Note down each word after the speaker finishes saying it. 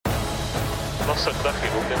lastige dag,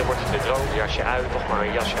 Jeroen. En dan wordt het weer droog. Jasje uit, nog maar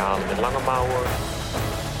een jasje halen met lange mouwen.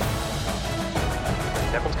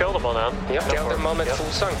 Daar komt Kelderman aan. Ja, Kelderman met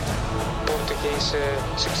Fuglsang. Portugese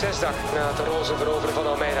succesdag na het roze veroveren van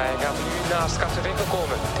Almeida. Hij gaat nu naast Casaveco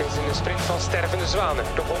komen. Het is een sprint van stervende zwanen.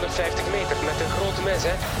 Nog 150 meter met een grote mes,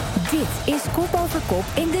 hè. Dit is Kop over Kop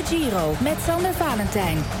in de Giro. Met Sander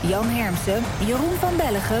Valentijn, Jan Hermsen, Jeroen van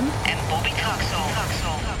Bellegem en Bobby Traxel.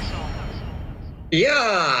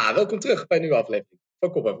 Ja, welkom terug bij een nieuwe aflevering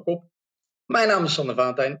van Kop over Kop. Mijn naam is Sander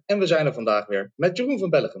Valentijn en we zijn er vandaag weer met Jeroen van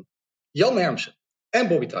Bellegem, Jan Hermsen en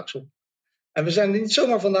Bobby Traxel. En we zijn er niet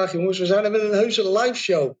zomaar vandaag, jongens. We zijn er met een heuse live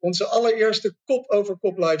show. Onze allereerste Kop over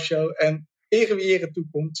Kop live show. En ere wie ere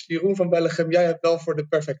toekomt. Jeroen van Bellegem, jij hebt wel voor de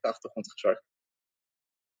perfecte achtergrond gezorgd.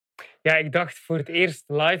 Ja, ik dacht voor het eerst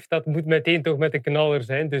live, dat moet meteen toch met de knaller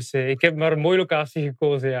zijn. Dus ik heb maar een mooie locatie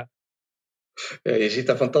gekozen, ja. Ja, je zit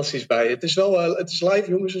daar fantastisch bij. Het is live,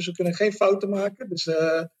 jongens, dus we kunnen geen fouten maken. Dus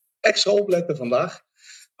extra opletten vandaag.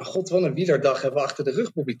 Maar god, wat een wielerdag hebben we achter de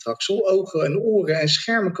rug, Bobby Traxel. Ogen en oren en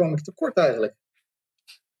schermen kwam ik tekort eigenlijk.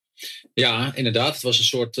 Ja, inderdaad. Het was een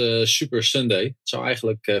soort Super Sunday. Het zou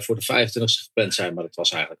eigenlijk voor de 25e gepland zijn, maar het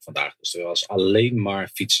was eigenlijk vandaag. Dus er was alleen maar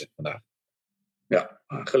fietsen vandaag. Ja,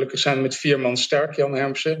 gelukkig zijn we met 4 man sterk, Jan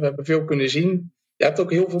Hermsen. We hebben veel kunnen zien. Je hebt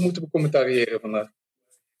ook heel veel moeten becommentariëren vandaag.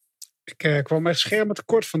 Ik kwam echt schermen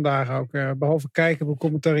tekort vandaag ook. Behalve kijken,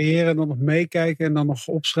 becommentariëren en dan nog meekijken en dan nog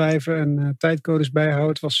opschrijven en tijdcodes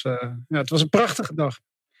bijhouden. Het was een prachtige dag.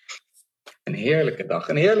 Een heerlijke dag,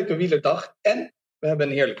 een heerlijke wielerdag. En we hebben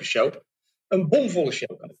een heerlijke show. Een bomvolle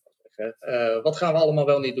show, kan ik wel zeggen. Wat gaan we allemaal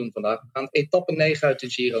wel niet doen vandaag? We gaan etappe 9 uit de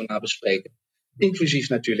Giro nabespreken. Inclusief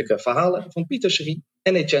natuurlijk verhalen van Pieter Serie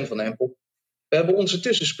en Etienne van Empel. We hebben onze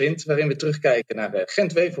tussensprint waarin we terugkijken naar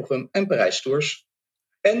Gent-Wevelgem en Parijs-Tours.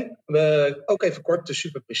 En we ook even kort de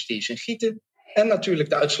Super Prestige in Gieten. En natuurlijk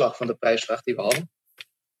de uitslag van de prijsvraag die we hadden.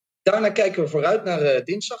 Daarna kijken we vooruit naar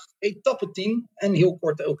dinsdag, etappe 10. En heel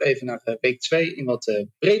kort ook even naar week 2 in wat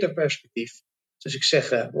breder perspectief. Dus ik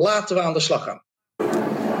zeg, laten we aan de slag gaan.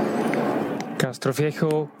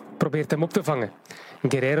 Castroviejo probeert hem op te vangen.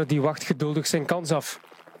 Guerreiro die wacht geduldig zijn kans af.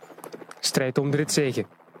 Strijd om de ritzege.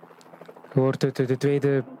 Wordt het de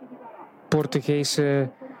tweede Portugese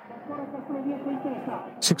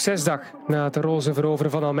succesdag na het roze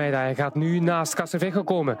veroveren van Almeida. Hij gaat nu naast Casaveco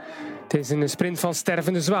komen. Het is een sprint van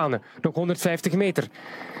stervende zwanen. Nog 150 meter.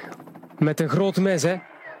 Met een groot mes, hè.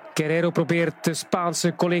 Guerreiro probeert de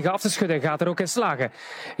Spaanse collega af te schudden. Gaat er ook in slagen.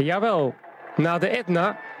 Jawel. Na de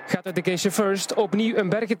Etna gaat Education First opnieuw een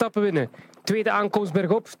bergetappe winnen. Tweede aankomst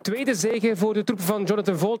bergop. Tweede zege voor de troepen van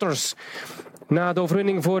Jonathan Vaughters. Na de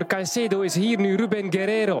overwinning voor Caicedo is hier nu Ruben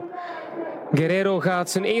Guerreiro. Guerreiro gaat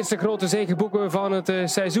zijn eerste grote zege boeken van het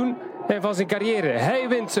seizoen en van zijn carrière. Hij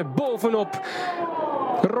wint bovenop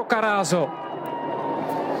Roccaraso.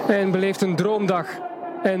 En beleeft een droomdag.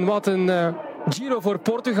 En wat een Giro voor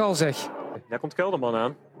Portugal, zeg. Daar komt Kelderman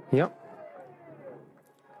aan. Ja.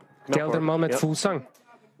 Kelderman met Fuglsang.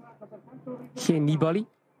 Geen Nibali.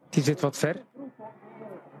 Die zit wat ver.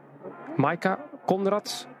 Maika,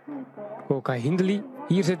 Konrad. Oka Hindley.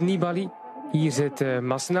 Hier zit Nibali. Hier zit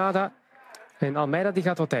Masnada. En Almeida die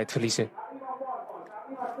gaat wat tijd verliezen.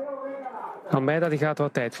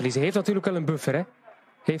 Heeft natuurlijk wel een buffer, hè.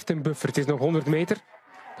 Heeft een buffer. Het is nog 100 meter.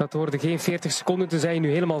 Dat worden geen 40 seconden te zijn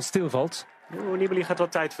nu helemaal stilvalt. Nibali gaat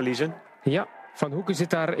wat tijd verliezen. Ja, Van Hoeken zit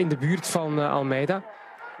daar in de buurt van Almeida.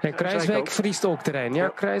 En Kruijswijk verliest ook terrein. Ja,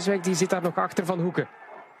 Kruijswijk die zit daar nog achter Van Hoeken.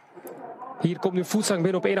 Hier komt nu Fuglsang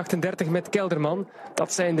binnen op 1.38 met Kelderman.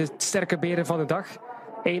 Dat zijn de sterke beren van de dag.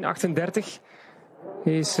 1.38.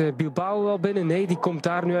 Is Bilbao al binnen? Nee, die komt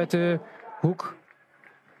daar nu uit de hoek.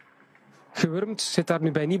 Gewurmd, zit daar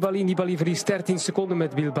nu bij Nibali. Nibali verliest 13 seconden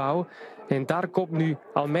met Bilbao. En daar komt nu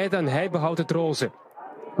Almeida en hij behoudt het roze.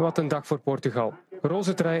 Wat een dag voor Portugal.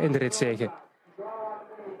 Roze trui in de ritzege.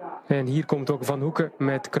 En hier komt ook Van Hoeken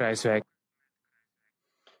met Kruijswijk.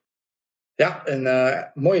 Ja,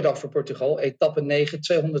 een mooie dag voor Portugal. Etappe 9,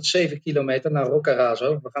 207 kilometer naar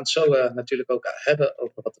Roccaraso. We gaan het zo natuurlijk ook hebben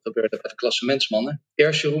over wat er gebeurde bij de klassementsmannen.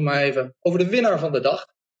 Eerst Jeroen maar even over de winnaar van de dag.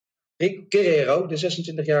 Rick Guerreiro,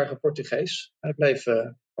 de 26-jarige Portugees. Hij bleef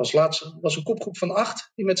als laatste, was een kopgroep van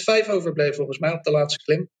 8 die met 5 overbleef volgens mij op de laatste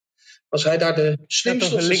klim. Was hij daar de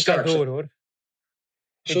slimste of de sterkste? Door, hoor.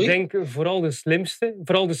 Ik denk vooral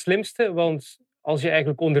de slimste, want als je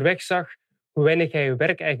eigenlijk onderweg zag hoe weinig hij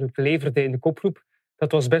werk eigenlijk leverde in de kopgroep,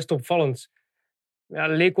 dat was best opvallend. Ja,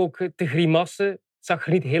 leek ook te grimassen, het zag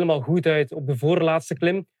er niet helemaal goed uit op de voorlaatste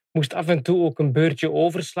klim, moest af en toe ook een beurtje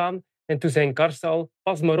overslaan. En toen zei Karsten al,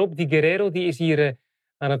 pas maar op, die Guerreiro die is hier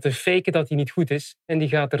aan het faken dat hij niet goed is. En die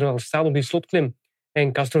gaat er wel staan op die slotklim.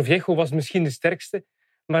 En Castroviejo was misschien de sterkste,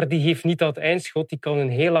 maar die heeft niet dat eindschot. Die kan een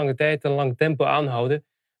heel lange tijd een lang tempo aanhouden.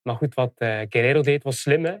 Maar goed, wat Guerreiro deed was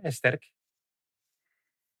slim en sterk.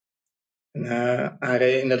 Hij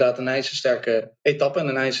reed inderdaad een ijzersterke etappe en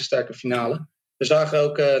een ijzersterke finale. We zagen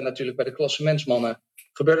ook natuurlijk bij de klassementsmannen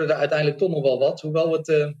gebeurde er uiteindelijk toch nog wel wat. Hoewel het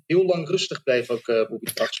heel lang rustig bleef ook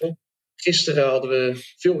Bobby Traxel. Gisteren hadden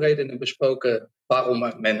we veel redenen besproken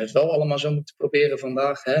waarom men het wel allemaal zou moeten proberen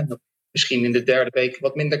vandaag. Hè? Misschien in de derde week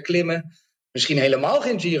wat minder klimmen. Misschien helemaal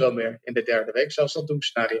geen Giro meer in de derde week. Zelfs dat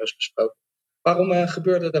doemscenario's besproken. Waarom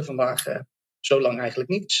gebeurde er vandaag zo lang eigenlijk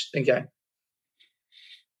niets, denk jij?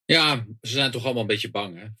 Ja, ze zijn toch allemaal een beetje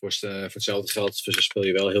bang. Hè? Voor hetzelfde geld speel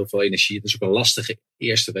je wel heel veel energie. Het is ook een lastige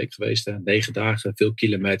eerste week geweest. Hè? 9 dagen, veel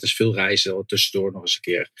kilometers, veel reizen. Tussendoor nog eens een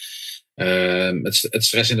keer. Het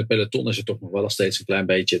stress in de peloton is er toch nog wel steeds een klein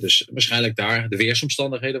beetje. Dus waarschijnlijk daar. De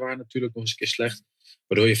weersomstandigheden waren natuurlijk nog eens een keer slecht.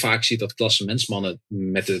 Waardoor je vaak ziet dat klassementsmannen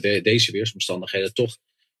met deze weersomstandigheden toch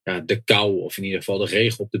de kou of in ieder geval de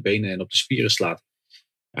regen op de benen en op de spieren slaat.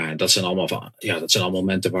 Dat zijn allemaal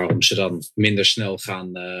momenten waarom ze dan minder snel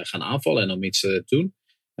gaan aanvallen en om iets te doen.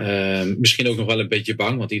 Misschien ook nog wel een beetje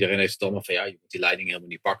bang, want iedereen heeft het allemaal van je moet die leiding helemaal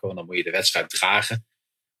niet pakken, want dan moet je de wedstrijd dragen.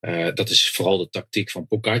 Dat is vooral de tactiek van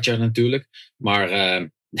Pogačar natuurlijk. Maar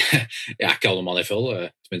Kelderman heeft wel,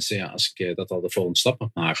 tenminste als ik dat al de volgende stap mag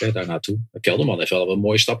maken daarnaartoe. Kelderman heeft wel een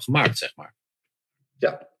mooie stap gemaakt, zeg maar.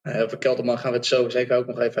 Ja, over Kelderman gaan we het zo zeker ook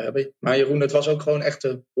nog even hebben. Maar Jeroen, het was ook gewoon echt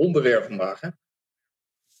een hondenweer vandaag, hè?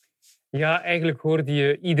 Ja, eigenlijk hoorde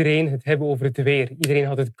je iedereen het hebben over het weer. Iedereen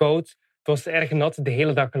had het koud. Het was erg nat de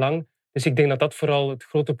hele dag lang. Dus ik denk dat dat vooral het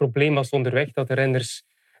grote probleem was onderweg. Dat de renners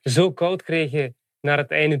zo koud kregen naar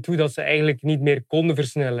het einde toe dat ze eigenlijk niet meer konden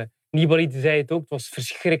versnellen. Nibali zei het ook, het was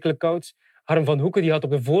verschrikkelijk koud. Harm van Hoeken die had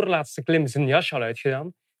op de voorlaatste klim zijn jas al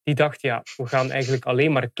uitgedaan. Die dacht, we gaan eigenlijk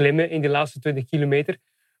alleen maar klimmen in de laatste 20 kilometer.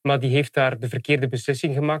 Maar die heeft daar de verkeerde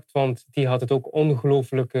beslissing gemaakt, want die had het ook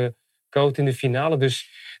ongelooflijk koud in de finale. Dus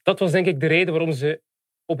dat was denk ik de reden waarom ze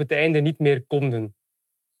op het einde niet meer konden.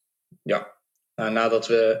 Ja, nadat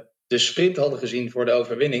we de sprint hadden gezien voor de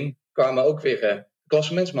overwinning, kwamen ook weer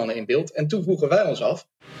klassementsmannen in beeld. En toen vroegen wij ons af.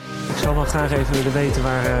 Ik zou wel graag even willen weten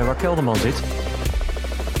waar Kelderman zit.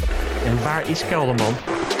 En waar is Kelderman?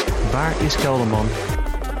 Waar is Kelderman?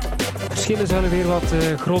 De verschillen zullen weer wat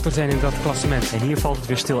groter zijn in dat klassement. En hier valt het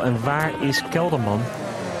weer stil. En waar is Kelderman?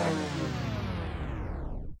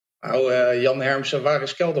 Jan Hermsen, waar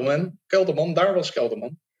is Kelderman? Kelderman, daar was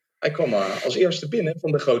Kelderman. Hij kwam als eerste binnen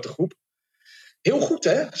van de grote groep. Heel goed,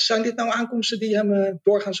 hè? Zijn dit nou aankomsten die hem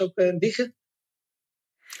doorgaans ook liggen?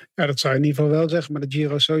 Ja, dat zou je in ieder geval wel zeggen. Maar de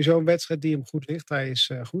Giro is sowieso een wedstrijd die hem goed ligt. Hij is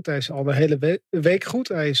goed. Hij is al de hele week goed.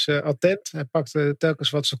 Hij is attent. Hij pakt telkens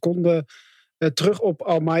wat seconden terug op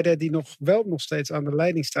Almeida, die nog steeds aan de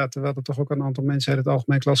leiding staat. Terwijl er toch ook een aantal mensen uit het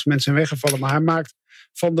algemeen klassement zijn weggevallen. Maar hij maakt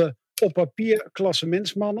van de op papier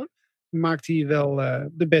klassementsmannen maakt hij wel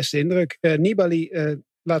de beste indruk. Nibali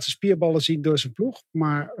laat zijn spierballen zien door zijn ploeg.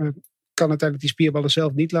 Maar kan uiteindelijk die spierballen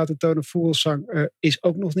zelf niet laten tonen. Vogelsang is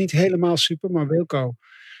ook nog niet helemaal super. Maar Wilco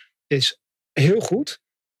is heel goed.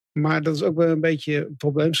 Maar dat is ook wel een beetje een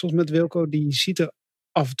probleem soms met Wilco. Die ziet er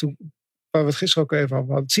af en toe, waar we het gisteren ook even over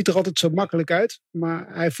hadden, het ziet er altijd zo makkelijk uit.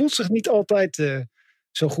 Maar hij voelt zich niet altijd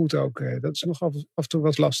zo goed ook. Dat is nog af en toe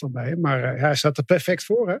wat lastig bij hem. Maar hij staat er perfect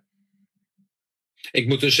voor, hè? Ik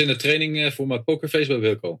moet dus in de training voor mijn pokerface bij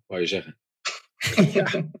Wilco, wou je zeggen. Ja.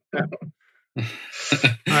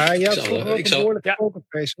 Je had vroeger ook een behoorlijke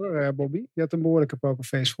pokerface hoor, Bobby. Je had een behoorlijke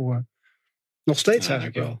pokerface voor. Nog steeds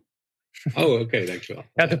eigenlijk wel. Oh, oké, dankjewel.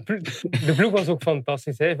 Ja, de ploeg was ook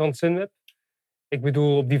fantastisch van Sunweb. Ik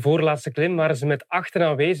bedoel, op die voorlaatste klim waren ze met 8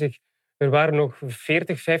 aanwezig. Er waren nog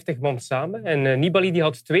 40, 50 man samen. En Nibali die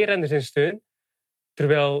had 2 renners in steun.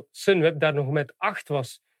 Terwijl Sunweb daar nog met 8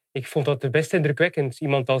 was. Ik vond dat best indrukwekkend.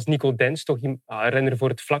 Iemand als Nico Dens, toch een renner voor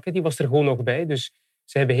het vlakke, die was er gewoon nog bij. Dus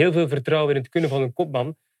ze hebben heel veel vertrouwen in het kunnen van een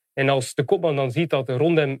kopman. En als de kopman dan ziet dat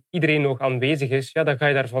rond hem iedereen nog aanwezig is, dan ga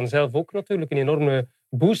je daar vanzelf ook natuurlijk een enorme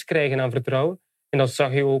boost krijgen aan vertrouwen. En dat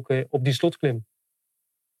zag je ook op die slotklim.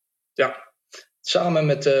 Ja, samen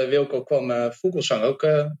met Wilco kwam Vogelsang ook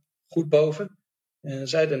goed boven.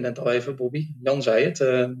 Zeiden net al even, Bobby. Jan zei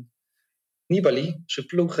het. Nibali, zijn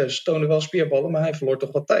ploeg toonde wel spierballen, maar hij verloor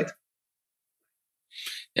toch wat tijd.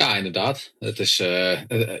 Ja, inderdaad. Het is,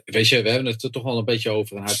 weet je, we hebben het er toch wel een beetje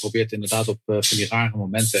over. En hij probeert inderdaad op van die rare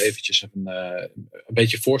momenten eventjes een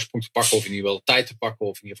beetje voorsprong te pakken. Of in ieder geval tijd te pakken.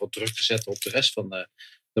 Of in ieder geval druk te zetten op de rest van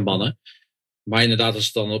de mannen. Maar inderdaad, als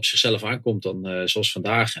het dan op zichzelf aankomt, dan zoals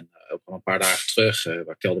vandaag en ook al een paar dagen terug,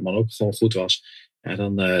 waar Kelderman ook gewoon goed was. Ja,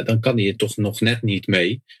 dan kan hij er toch nog net niet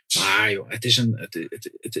mee. Maar joh, het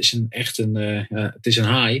is een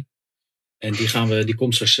haai. En die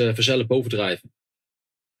komt straks vanzelf bovendrijven.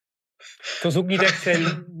 Het was ook niet echt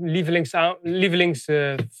zijn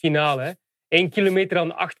lievelingsfinale. 1 kilometer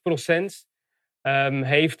aan 8%.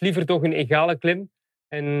 Hij heeft liever toch een egale klim.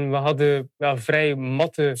 En we hadden vrij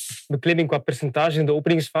matte beklimming qua percentage in de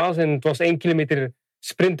openingsfase. En het was 1 kilometer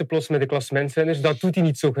sprinten plots met de klassementsrenners. Dat doet hij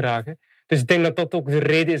niet zo graag. Hè. Dus ik denk dat dat ook de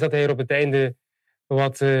reden is dat hij er op het einde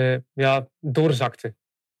wat doorzakte.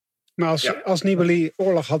 Maar als Nibali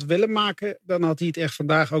oorlog had willen maken, dan had hij het echt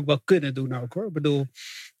vandaag ook wel kunnen doen ook, hoor. Ik bedoel,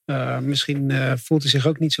 misschien voelt hij zich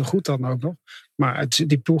ook niet zo goed dan ook nog. Maar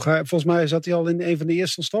die ploeg, volgens mij zat hij al in een van de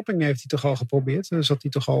eerste ontsnappingen, heeft hij toch al geprobeerd. Dan zat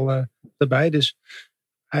hij toch al erbij. Dus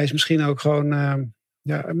hij is misschien ook gewoon,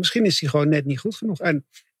 misschien is hij gewoon net niet goed genoeg. En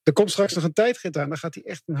er komt straks nog een tijdrit aan. Dan gaat hij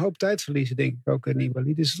echt een hoop tijd verliezen, denk ik ook,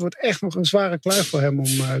 Nibali. Dus het wordt echt nog een zware kluif voor hem om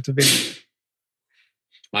te winnen.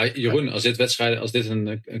 Maar Jeroen, als dit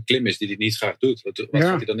een klim is die hij niet graag doet, wat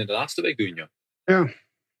gaat hij dan in de laatste week doen, joh?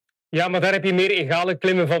 Ja, maar daar heb je meer egale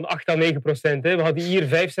klimmen van 8 à 9%. Hè. We hadden hier 5-6%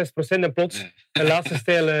 en plots een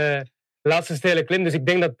laatste steile klim. Dus ik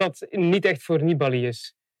denk dat dat niet echt voor Nibali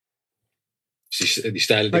is. Dus die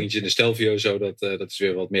steile dingetje in de Stelvio, zo, dat is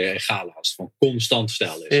weer wat meer egale als het van constant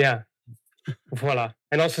stijl is. Ja, voilà.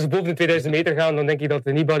 En als ze boven de 2000 meter gaan, dan denk ik dat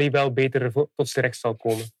de Nibali wel beter tot zijn recht zal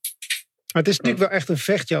komen. Maar het is natuurlijk wel echt een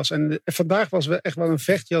vechtjas. En vandaag was echt wel een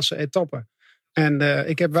vechtjassen etappe. En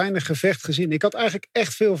ik heb weinig gevecht gezien. Ik had eigenlijk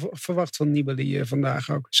echt veel verwacht van Nibali vandaag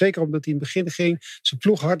ook. Zeker omdat hij in het begin ging, zijn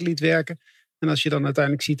ploeg hard liet werken. En als je dan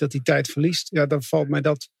uiteindelijk ziet dat hij tijd verliest, ja, dan valt mij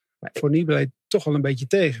dat voor Nibali toch wel een beetje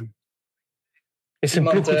tegen. Is een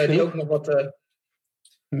ploeg die ook nog wat...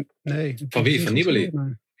 Nee. Van wie? Van Nibali?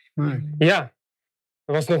 Nee. Ja,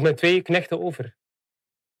 er was nog met 2 knechten over.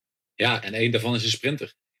 Ja, en 1 daarvan is een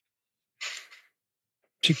sprinter.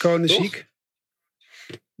 Ciccone ziek.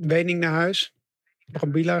 Wening naar huis.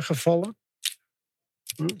 Brambilla gevallen.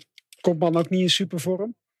 Kopman ook niet in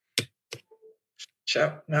supervorm.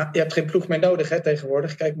 Tja, nou, je hebt geen ploeg meer nodig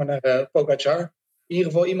tegenwoordig. Kijk maar naar Pogacar. In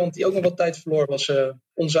ieder geval iemand die ook nog wat tijd verloor was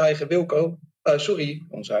onze eigen Wilco.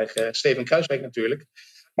 Onze eigen Steven Kruijswijk natuurlijk.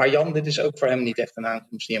 Maar Jan, dit is ook voor hem niet echt een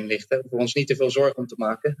aankomst die hem ligt. Hè. Voor ons niet te veel zorgen om te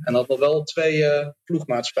maken. En had nog wel 2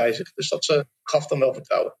 ploegmaats bij zich. Dus dat gaf dan wel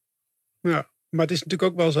vertrouwen. Ja, maar het is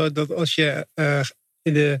natuurlijk ook wel zo dat als je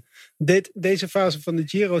in deze fase van de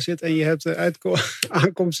Giro zit en je hebt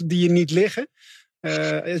aankomsten die je niet liggen.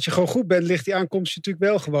 Als je gewoon goed bent, ligt die aankomst natuurlijk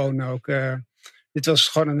wel gewoon ook. Dit was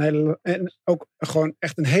gewoon gewoon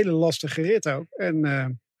echt een hele lastige rit ook. En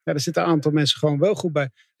er zitten een aantal mensen gewoon wel goed bij.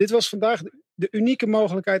 Dit was vandaag de unieke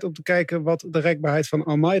mogelijkheid om te kijken wat de rekbaarheid van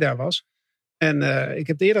Almeida was. En ik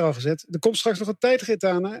heb het eerder al gezet. Er komt straks nog een tijdrit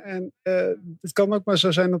aan. Hè? En het kan ook maar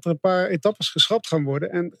zo zijn dat er een paar etappes geschrapt gaan worden.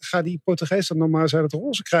 En ga die Portugees dan nog maar eens uit het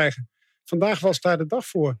roze krijgen. Vandaag was daar de dag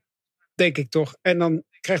voor. Denk ik toch. En dan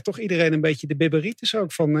krijgt toch iedereen een beetje de bibberitis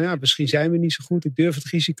ook. Van misschien zijn we niet zo goed. Ik durf het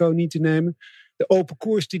risico niet te nemen. De open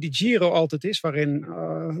koers die de Giro altijd is. Waarin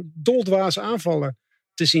doldwaze aanvallen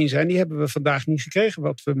te zien zijn. Die hebben we vandaag niet gekregen.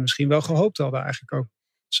 Wat we misschien wel gehoopt hadden eigenlijk ook.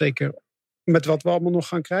 Zeker met wat we allemaal nog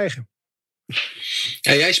gaan krijgen.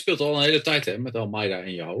 Ja, jij speelt al een hele tijd met Almeida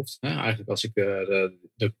in je hoofd. Eigenlijk als ik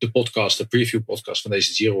de podcast, de preview podcast van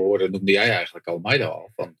deze Giro hoorde, noemde jij eigenlijk Almeida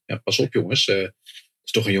al. Van, pas op jongens, het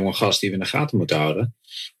is toch een jonge gast die we in de gaten moeten houden.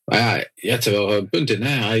 Maar ja, je hebt er wel een punt in.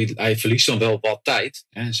 Hè? Hij verliest dan wel wat tijd.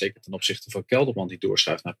 Hè? Zeker ten opzichte van Kelderman die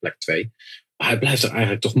doorschuift naar plek 2. Maar hij blijft er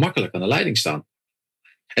eigenlijk toch makkelijk aan de leiding staan.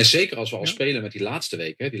 En zeker als we al spelen met die laatste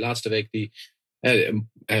week. Hè? Die laatste week die...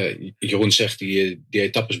 Jeroen zegt die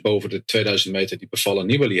etappes boven de 2000 meter die bevallen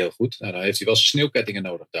Nibali heel goed. Nou, dan heeft hij wel zijn sneeuwkettingen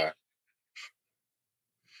nodig daar.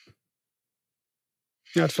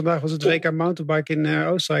 Ja, vandaag was het WK mountainbike in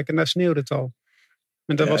Oostenrijk en daar sneeuwde het al.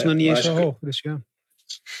 En dat was nog niet eens zo hoog. Dus ja.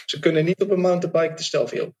 Ze kunnen niet op een mountainbike de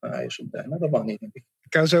Stelvio rijden. Dat mag niet, denk ik. Ik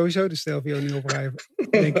kan sowieso de Stelvio niet oprijden.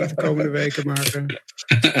 Denk ik de komende weken. Maar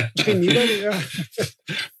misschien niet wel, ja.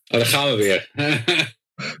 Dan gaan we weer.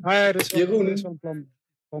 Dat is wel een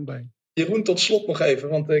plan B. Jeroen, tot slot nog even,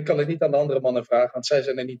 want ik kan het niet aan de andere mannen vragen, want zij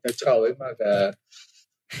zijn er niet neutraal in. Maar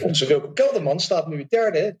onze Wilco Kelderman staat nu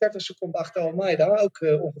derde, 30 seconden achter Almeida, ook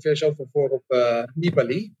ongeveer zoveel voor op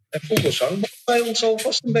Nibali en Vogelsang. Maar wij ons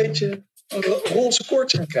alvast een beetje een roze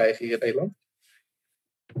koorts gaan krijgen hier in Nederland.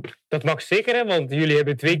 Dat mag zeker, hè, want jullie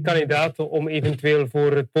hebben 2 kandidaten om eventueel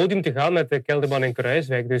voor het podium te gaan met Kelderman en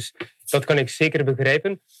Kruijswijk. Dus dat kan ik zeker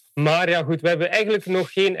begrijpen. Maar ja, goed, we hebben eigenlijk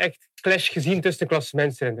nog geen echt clash gezien tussen de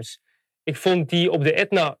klassementsrenners. Ik vond die op de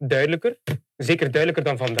Etna duidelijker. Zeker duidelijker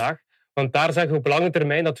dan vandaag. Want daar zag je op lange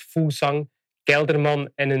termijn dat Fuglsang,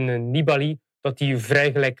 Kelderman en een Nibali, dat die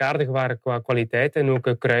vrij gelijkaardig waren qua kwaliteit. En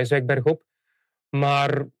ook Kruijswijk bergop.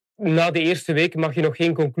 Maar na de eerste week mag je nog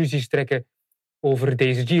geen conclusies trekken over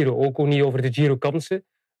deze Giro. Ook niet over de Giro-kansen.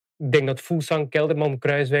 Ik denk dat Fuglsang, Kelderman,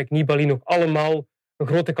 Kruijswijk, Nibali nog allemaal een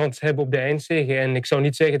grote kans hebben op de eindzege. En ik zou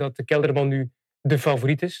niet zeggen dat de Kelderman nu de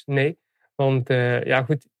favoriet is. Nee. Want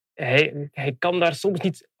goed, hij kan daar soms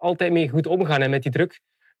niet altijd mee goed omgaan met die druk.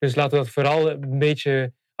 Dus laten we dat vooral een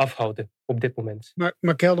beetje afhouden op dit moment.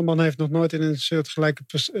 Maar Kelderman heeft nog nooit in een soort gelijke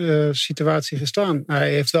situatie gestaan.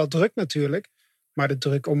 Hij heeft wel druk natuurlijk. Maar de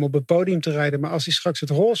druk om op het podium te rijden. Maar als hij straks het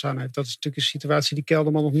roze aan heeft. Dat is natuurlijk een situatie die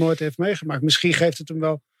Kelderman nog nooit heeft meegemaakt. Misschien geeft het hem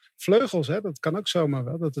wel vleugels. Hè? Dat kan ook zomaar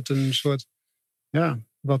wel. Dat het een soort... Ja,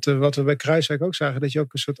 wat we bij Kruijswijk ook zagen. Dat je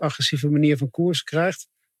ook een soort agressieve manier van koers krijgt.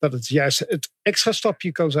 Dat het juist het extra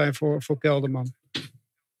stapje kan zijn voor Kelderman.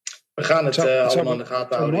 We gaan het allemaal in de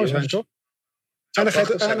gaten houden. Mooi zijn, toch? En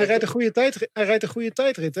hij rijdt een goede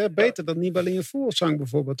tijdrit. Hè? Beter dan Nibali en Fuglsang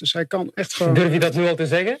bijvoorbeeld. Dus hij kan echt gewoon... Durf je dat nu al te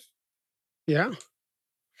zeggen? Ja.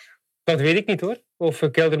 Dat weet ik niet hoor. Of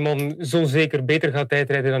Kelderman zo zeker beter gaat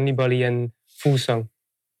tijdrijden dan Nibali en Fuglsang.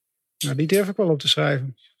 Nou, die durf ik wel op te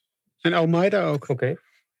schrijven. En Almeida ook. Oké.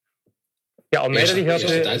 Ja, Almeida die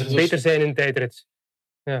gaat beter zijn in tijdrit.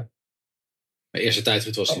 Ja. De eerste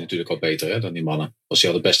tijdrit was hij natuurlijk al beter dan die mannen. Was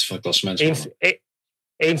hij al de beste van het klassement.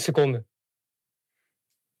 1 seconde.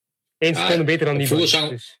 1 seconde beter dan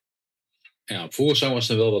Nibali. Ja, op Fuglsang was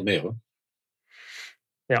er wel wat meer hoor.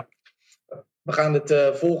 Ja. We gaan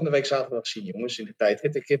het volgende week zaterdag zien, jongens, in de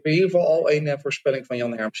tijdrit. Ik heb in ieder geval al een voorspelling van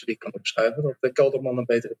Jan Hermsen die ik kan opschrijven. Dat de Kelderman een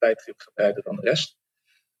betere tijdrit gaat rijden dan de rest.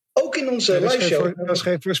 Ook in onze live show. Dat is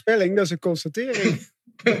geen voorspelling, dat is een constatering.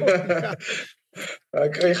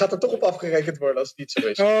 Je gaat er toch op afgerekend worden als het niet zo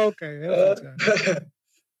is. Oké, heel goed.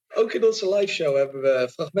 Ook in onze live show hebben we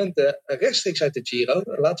fragmenten rechtstreeks uit de Giro.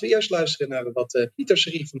 Laten we eerst luisteren naar wat Pieter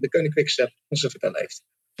Serie van de Koning Quickstep ons te vertellen heeft.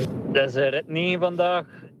 Dat is rit 9 vandaag.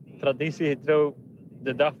 Traditiegetrouw,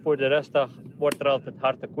 de dag voor de rustdag wordt er altijd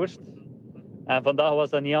hard gekoerst. En vandaag was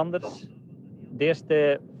dat niet anders. De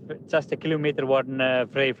eerste 60 kilometer waren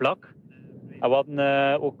vrij vlak. En we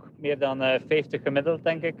hadden ook meer dan 50 gemiddeld,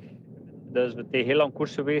 denk ik. Dus we zijn heel lang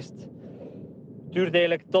koers geweest. Het duurde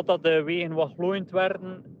eigenlijk totdat de wegen wat glooiend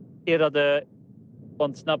werden, eer dat de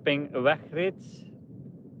ontsnapping wegreed.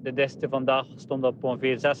 De beste vandaag stond op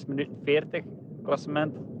ongeveer 6 minuten 40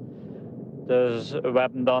 klassement. Dus we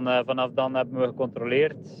hebben dan, vanaf dan hebben we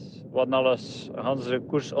gecontroleerd. We hadden alles, de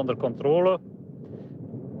koers onder controle.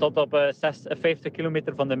 Tot op 50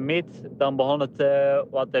 kilometer van de meet, dan begon het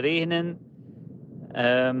wat te regenen.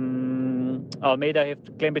 Almeida heeft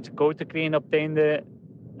een klein beetje koud gekregen op het einde.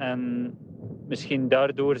 En misschien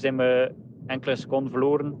daardoor zijn we enkele seconden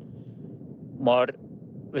verloren. Maar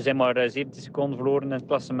we zijn maar 17 seconden verloren in het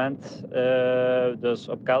klassement. Dus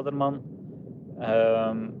op Kelderman.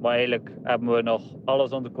 Maar eigenlijk hebben we nog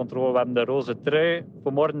alles onder controle. We hebben de roze trui.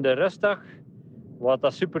 Vanmorgen de rustdag. Wat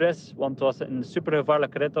dat super is, want het was een super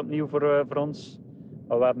gevaarlijke rit opnieuw voor ons.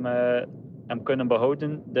 Maar we hebben hem kunnen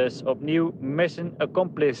behouden. Dus opnieuw mission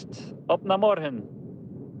accomplished. Op naar morgen.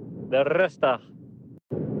 De rustdag.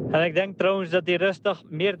 En ik denk trouwens dat die rustdag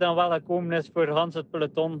meer dan wel gekomen is voor Hans het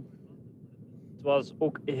peloton. Het was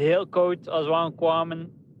ook heel koud als we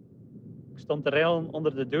aankwamen. Ik stond te rillen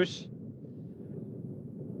onder de douche.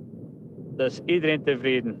 Dus iedereen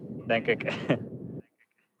tevreden, denk ik.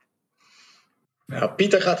 Ja,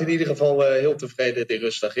 Pieter gaat in ieder geval heel tevreden de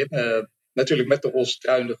rustdag in. Natuurlijk met de roze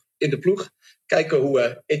trui in de ploeg. Kijken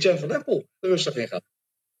hoe Etienne van Empel de rustdag in gaat.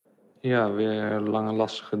 Ja, weer een lange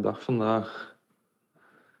lastige dag vandaag.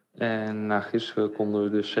 En na gisteren konden we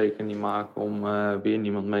dus zeker niet maken om weer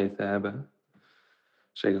niemand mee te hebben.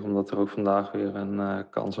 Zeker omdat er ook vandaag weer een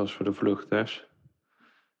kans was voor de vluchters.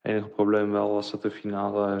 Het enige probleem wel was dat de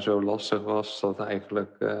finale zo lastig was dat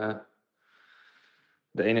eigenlijk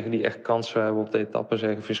de enige die echt kans zou hebben op de etappe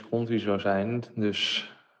zeggen Visconti zou zijn.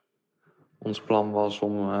 Dus ons plan was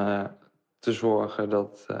om te zorgen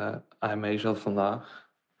dat hij mee zat vandaag.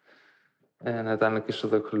 En uiteindelijk is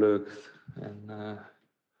dat ook gelukt. En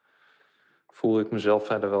voelde ik mezelf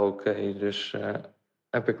verder wel oké. Dus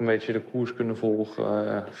heb ik een beetje de koers kunnen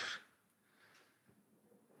volgen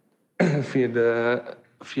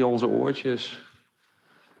via onze oortjes.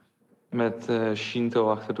 Met Shinto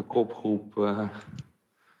achter de kopgroep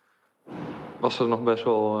was dat nog best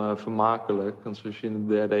wel vermakelijk. Want zoals je in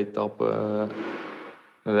de derde etappe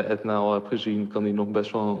de Etna al hebt gezien, kan die nog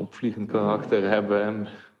best wel een opvliegend karakter hebben.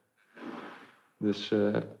 Dus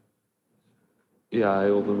ja,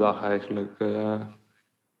 heel de dag eigenlijk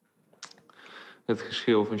het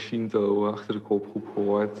geschreeuw van Shinto achter de kopgroep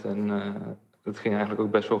gehoord. En het ging eigenlijk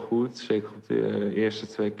ook best wel goed. Zeker op de eerste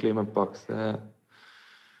 2 klimmen pakte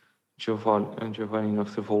Giovanni nog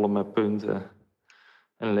te volle met punten.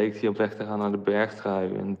 En leek hij op weg te gaan naar de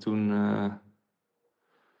bergtrui. En toen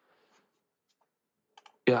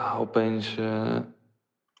opeens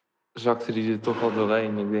zakte hij er toch wel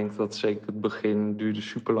doorheen. Ik denk dat zeker het begin duurde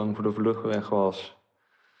super lang voor de vlucht weg was.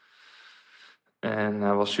 En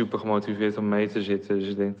hij was super gemotiveerd om mee te zitten. Dus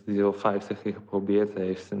ik denk dat hij het al 50 keer geprobeerd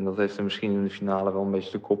heeft. En dat heeft hem misschien in de finale wel een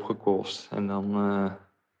beetje de kop gekost. En dan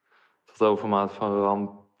tot overmaat van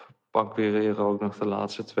ramp pak weer ook nog de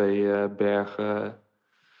laatste 2 bergen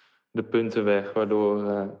de punten weg. Waardoor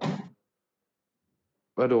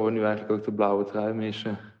we nu eigenlijk ook de blauwe trui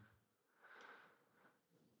missen.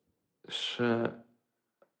 Dus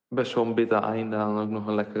best wel een bitter einde aan ook nog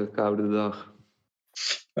een lekkere koude dag.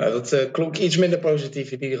 Nou, dat klonk iets minder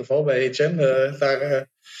positief in ieder geval bij Etienne.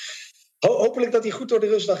 Hopelijk dat hij goed door de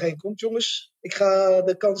rustdag heen komt, jongens. Ik ga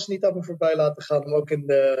de kans niet aan me voorbij laten gaan om ook in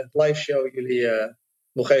de live show jullie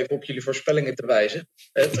nog even op jullie voorspellingen te wijzen.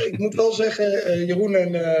 Ik moet wel zeggen, Jeroen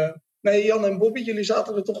en Jan en Bobby, jullie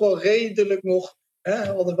zaten er toch wel redelijk nog. We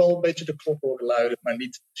hadden wel een beetje de klok horen luiden, maar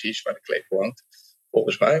niet precies waar de klepel hangt.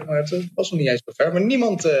 Volgens mij, maar het was nog niet eens zo ver. Maar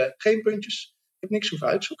niemand, geen puntjes. Ik heb niks hoeven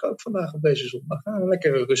uitzoeken ook vandaag op deze zondag. Een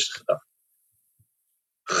lekkere rustige dag.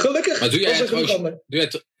 Gelukkig maar doe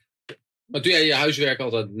jij je huiswerk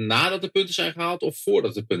altijd nadat de punten zijn gehaald of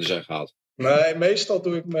voordat de punten zijn gehaald? Nee, meestal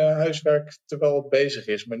doe ik mijn huiswerk terwijl het bezig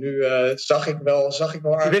is. Maar nu zag ik wel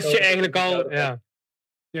aankomen. Wist je eigenlijk al, ja.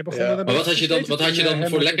 Maar wat had je dan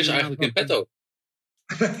voor lekkers eigenlijk in petto?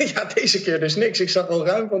 Ja, deze keer dus niks. Ik zag al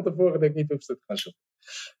ruim van tevoren dat ik niet hoefde te gaan zoeken.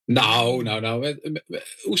 Nou.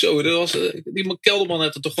 Hoezo? Die Kelderman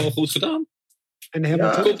heeft het toch gewoon goed gedaan? En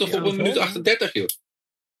helemaal komt toch op een minuut 38, joh?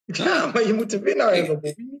 Ja, maar je moet de winnaar hebben,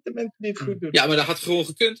 Bobby. Niet de mensen die het goed doen. Ja, maar dat had gewoon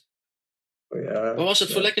gekund. Ja, wat was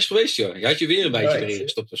het voor lekkers geweest, joh? Je had je weer een beetje erin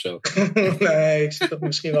gestopt of zo. Nee, ik zit toch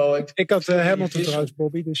misschien wel... Ik had Hamilton trouwens,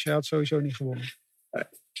 Bobby, dus je had sowieso niet gewonnen. Nee.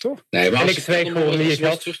 Toch? Nee, maar ik zweeg gewoon niet.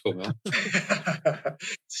 Je terugkomen.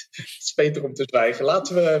 Het is beter om te zwijgen.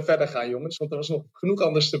 Laten we verder gaan, jongens, want er was nog genoeg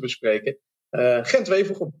anders te bespreken. Gent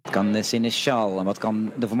Wevelgem. Wat kan Sénéchal en wat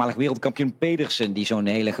kan de voormalig wereldkampioen Pedersen, die zo'n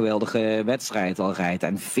hele geweldige wedstrijd al rijdt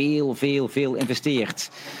en veel investeert.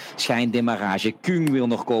 Schijndemarrage. Kung wil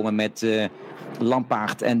nog komen met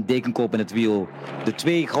Lampaard en Degenkolb in het wiel. De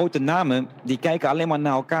 2 grote namen die kijken alleen maar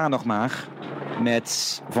naar elkaar nog maar.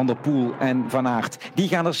 Met Van der Poel en Van Aert. Die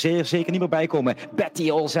gaan er zeer zeker niet meer bij komen.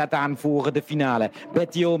 Bettiol zet aan voor de finale.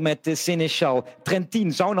 Bettiol met Sénéchal.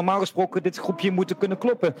 Trentin zou normaal gesproken dit groepje moeten kunnen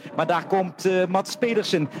kloppen. Maar daar komt Mats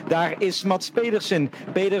Pedersen. Daar is Mats Pedersen.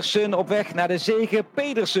 Pedersen op weg naar de zege.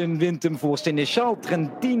 Pedersen wint hem voor Sénéchal.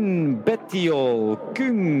 Trentin, Bettiol,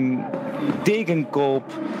 Kung,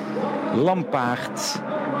 Degenkolb, Lampaard,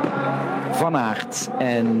 Van Aert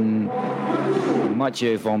en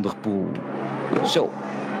Mathieu van der Poel. Zo.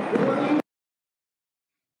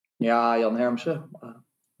 Ja, Jan Hermsen.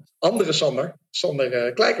 Andere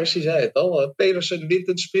Sander Kleikers, die zei het al. Pedersen wint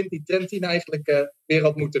een sprint die Trentin eigenlijk weer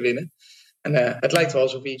had moeten winnen. En het lijkt wel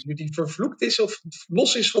alsof hij, nu die vervloekt is of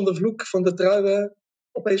los is van de vloek van de trui,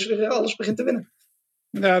 opeens weer alles begint te winnen.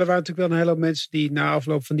 Ja, er waren natuurlijk wel een hele hoop mensen die na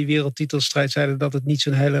afloop van die wereldtitelstrijd zeiden dat het niet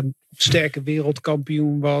zo'n hele sterke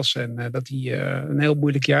wereldkampioen was. En dat hij een heel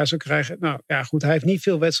moeilijk jaar zou krijgen. Nou ja, goed, hij heeft niet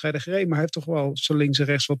veel wedstrijden gereden, maar hij heeft toch wel zo links en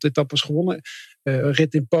rechts wat etappes gewonnen. Een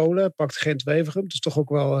rit in Polen, pakt Gent-Wevelgem. Dus toch ook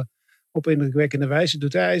wel op indrukwekkende wijze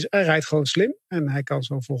doet hij. Hij rijdt gewoon slim. En hij kan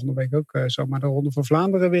zo volgende week ook zomaar de Ronde van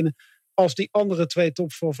Vlaanderen winnen. Als die andere 2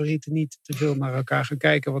 topfavorieten niet te veel naar elkaar gaan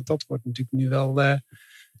kijken. Want dat wordt natuurlijk nu wel...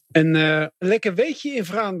 Een lekker weekje in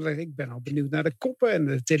Vlaanderen. Ik ben al benieuwd naar de koppen en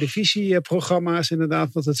de televisieprogramma's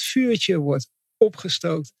inderdaad. Want het vuurtje wordt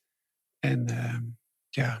opgestookt. En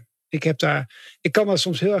ik kan daar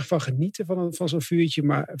soms heel erg van genieten van zo'n vuurtje.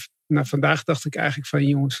 Maar vandaag dacht ik eigenlijk van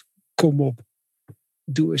jongens, kom op.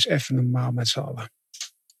 Doe eens even normaal met z'n allen.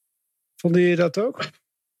 Vonden jullie dat ook?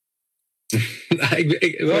 Wat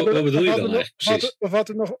bedoel je dan eigenlijk precies?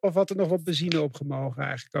 Of had er nog wat benzine op gemogen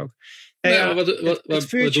eigenlijk ook.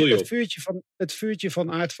 Het vuurtje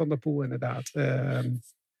van Aert van der Poel inderdaad.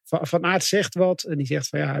 Van Aert zegt wat en die zegt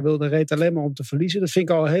van ja, hij wil de reet alleen maar om te verliezen. Dat vind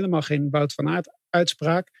ik al helemaal geen Wout van Aert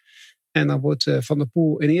uitspraak. En dan wordt Van der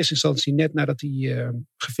Poel in eerste instantie net nadat hij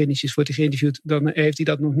gefinished is, wordt hij geïnterviewd. Dan heeft hij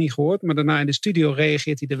dat nog niet gehoord. Maar daarna in de studio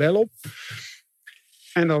reageert hij er wel op.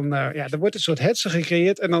 En dan er wordt een soort hetze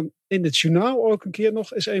gecreëerd. En dan in het journaal ook een keer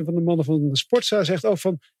nog is een van de mannen van de Sportza zegt ook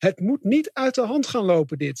van het moet niet uit de hand gaan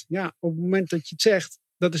lopen dit. Ja, op het moment dat je het zegt,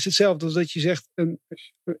 dat is hetzelfde als dat je zegt,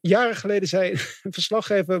 jaren geleden zei een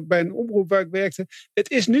verslaggever bij een omroep waar ik werkte, het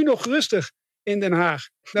is nu nog rustig. in Den Haag.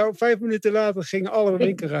 Nou, 5 minuten later gingen alle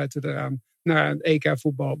winkelruiten eraan naar een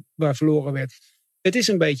EK-voetbal waar verloren werd.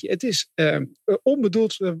 Het is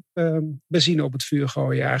onbedoeld benzine op het vuur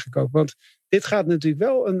gooien eigenlijk ook. Want dit gaat natuurlijk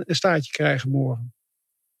wel een staartje krijgen morgen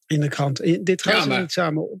in de krant. Dit gaan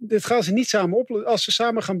ze niet samen oplossen. Als ze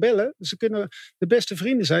samen gaan bellen, ze kunnen de beste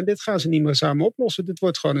vrienden zijn. Dit gaan ze niet meer samen oplossen. Dit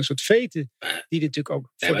wordt gewoon een soort vete die natuurlijk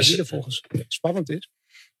ook voor de wielervolgers spannend is.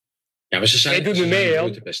 Ja, maar ze zijn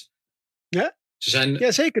nooit de beste. Ja?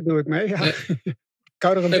 Ja, zeker doe ik mee. Ja.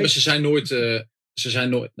 Maar ze zijn nooit.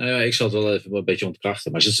 Nou ja, ik zal het wel even een beetje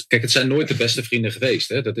ontkrachten. Maar kijk, het zijn nooit de beste vrienden geweest.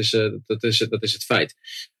 Hè? Dat is het feit.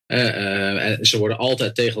 En ze worden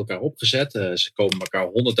altijd tegen elkaar opgezet. Ze komen elkaar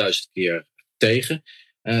 100.000 keer tegen.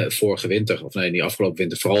 Vorige winter, of nee, niet afgelopen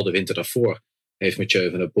winter, vooral de winter daarvoor, heeft Mathieu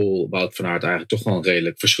van der Poel Wout van Aert eigenlijk toch wel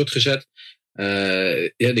redelijk verschut gezet.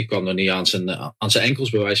 Die kwam nog niet aan zijn enkels,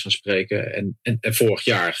 bij wijze van spreken. En vorig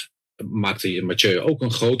jaar maakte Mathieu ook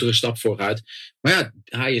een grotere stap vooruit. Maar ja,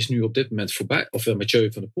 hij is nu op dit moment voorbij. Of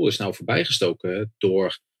Mathieu van der Poel is nou voorbijgestoken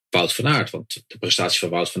door Wout van Aert. Want de prestaties van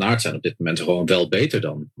Wout van Aert zijn op dit moment gewoon wel beter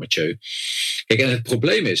dan Mathieu. Kijk, en het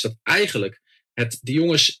probleem is dat eigenlijk die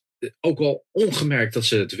jongens, ook al ongemerkt dat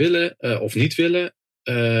ze het willen of niet willen,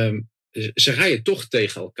 ze rijden toch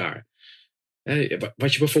tegen elkaar.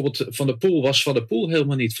 Wat je bijvoorbeeld Van der Poel was Van der Poel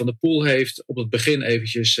helemaal niet. Van der Poel heeft op het begin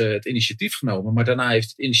eventjes het initiatief genomen, maar daarna heeft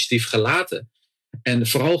het initiatief gelaten en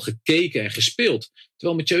vooral gekeken en gespeeld.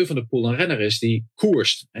 Terwijl Mathieu van der Poel een renner is die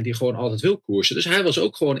koerst en die gewoon altijd wil koersen. Dus hij was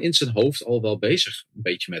ook gewoon in zijn hoofd al wel bezig, een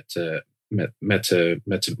beetje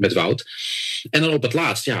met Wout. En dan op het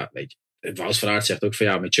laatst, ja, weet je, Wout van Aert zegt ook van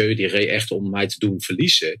ja, Mathieu die reed echt om mij te doen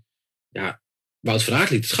verliezen. Ja, Wout van Aert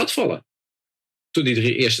liet het gat vallen toen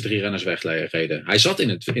die eerste 3 renners wegreden. Hij zat in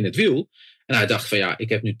het wiel en hij dacht van ja, ik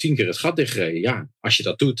heb nu 10 keer het gat dichtgereden. Ja, als je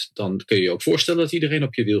dat doet, dan kun je je ook voorstellen dat iedereen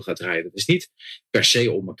op je wiel gaat rijden. Het is niet per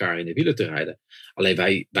se om elkaar in de wielen te rijden. Alleen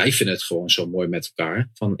wij vinden het gewoon zo mooi met elkaar.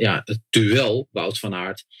 Van ja, het duel Wout van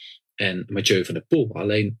Aert en Mathieu van der Poel.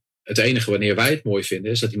 Alleen het enige wanneer wij het mooi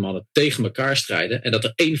vinden is dat die mannen tegen elkaar strijden en dat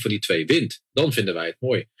er 1 van die 2 wint. Dan vinden wij het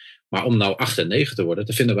mooi. Maar om nou 8 en 9 te worden,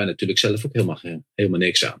 daar vinden wij natuurlijk zelf ook helemaal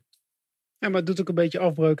niks aan. Ja, maar het doet ook een beetje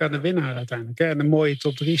afbreuk aan de winnaar uiteindelijk. Hè? En een mooie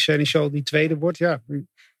top 3, Sénéchal die tweede wordt. Ja, ik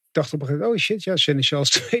dacht op een gegeven moment, oh shit, ja, Sénéchal is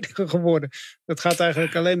tweede geworden. Dat gaat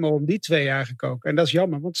eigenlijk alleen maar om die 2 eigenlijk ook. En dat is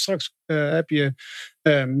jammer, want straks heb je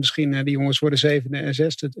misschien die jongens worden 7e en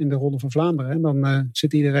 6e in de Ronde van Vlaanderen. En dan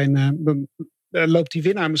zit iedereen, dan loopt die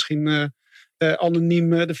winnaar misschien anoniem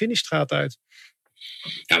de finishstraat uit.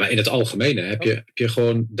 Ja, maar in het algemene heb je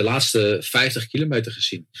gewoon de laatste 50 kilometer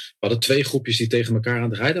gezien. We hadden 2 groepjes die tegen elkaar aan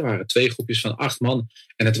het rijden waren. 2 groepjes van 8 man.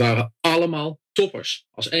 En het waren allemaal toppers.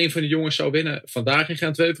 Als 1 van die jongens zou winnen vandaag in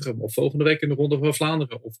Gent-Wevelgem of volgende week in de Ronde van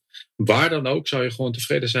Vlaanderen of waar dan ook, zou je gewoon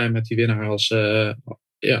tevreden zijn met die winnaar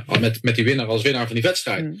met die winnaar als winnaar van die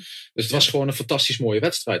wedstrijd. Dus het was gewoon een fantastisch mooie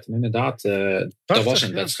wedstrijd. En inderdaad, dat was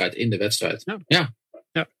een wedstrijd in de wedstrijd.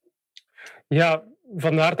 Ja,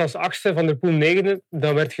 Van Aert als 8e, Van der Poel 9e.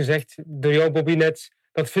 Dan werd gezegd door jou, Bobby, net,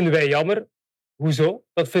 dat vinden wij jammer. Hoezo?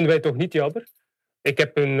 Dat vinden wij toch niet jammer? Ik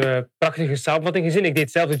heb een prachtige samenvatting gezien. Ik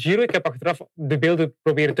deed zelf de Giro. Ik heb achteraf de beelden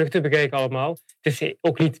proberen terug te bekijken allemaal. Het is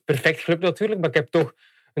ook niet perfect gelukt natuurlijk, maar ik heb toch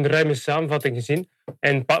een ruime samenvatting gezien.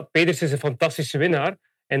 En Pedersen is een fantastische winnaar.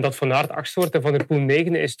 En dat Van Aert 8e wordt en Van der Poel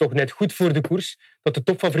 9e is toch net goed voor de koers. Dat de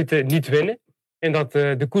topfavorieten niet winnen. En dat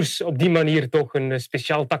de koers op die manier toch een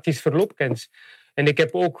speciaal tactisch verloop kent. En ik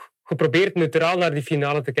heb ook geprobeerd neutraal naar die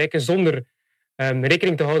finale te kijken, zonder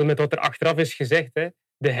rekening te houden met wat er achteraf is gezegd. Hè.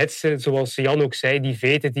 De hetze, zoals Jan ook zei, die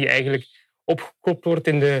vete die eigenlijk opgeklopt wordt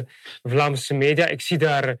in de Vlaamse media. Ik zie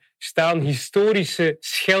daar staan historische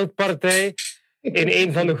scheldpartij in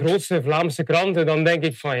een van de grootste Vlaamse kranten. Dan denk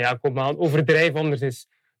ik van ja, kom aan, overdrijf anders.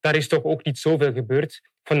 Daar is toch ook niet zoveel gebeurd.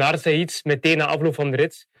 Van Aert zei iets meteen na afloop van de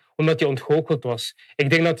rit, omdat hij ontgoocheld was. Ik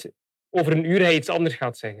denk dat over een uur hij iets anders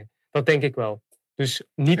gaat zeggen. Dat denk ik wel. Dus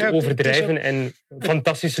niet overdrijven en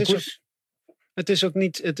fantastische koers. Het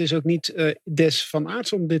is ook niet des Van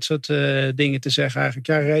Aerts om dit soort dingen te zeggen eigenlijk.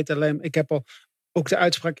 Ja, reed alleen. Ik heb al ook de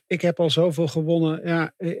uitspraak. Ik heb al zoveel gewonnen.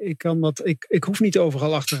 Ja, ik hoef niet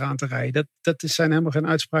overal achteraan te rijden. Dat zijn helemaal geen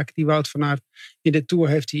uitspraken die Wout van Aert in de Tour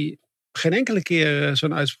heeft hij geen enkele keer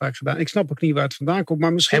zo'n uitspraak gedaan. Ik snap ook niet waar het vandaan komt,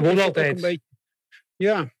 maar misschien hij won altijd. Ook een beetje.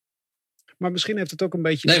 Ja. Maar misschien heeft het ook een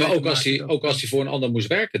beetje... Nee, maar ook als hij voor een ander moest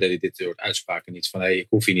werken, deed hij dit soort uitspraken niet. Van, ik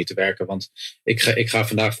hoef hier niet te werken, want ik ga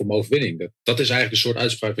vandaag voor mijn overwinning. Dat is eigenlijk een soort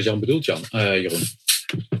uitspraak wat Jan bedoelt, Jeroen.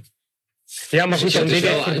 Ja, maar goed, dan deed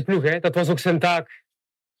hij voor de ploeg. Hè? Dat was ook zijn taak.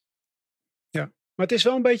 Ja, maar het is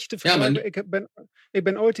wel een beetje te vergelijken. Ik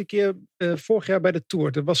ben ooit een keer, vorig jaar bij de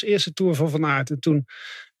Tour. Dat was de eerste Tour van Aert. En toen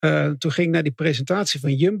Toen ging ik naar die presentatie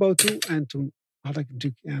van Jumbo toe. En toen had ik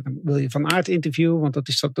natuurlijk, dan wil je Van Aert interviewen, want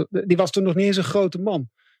die was toen nog niet eens een grote man.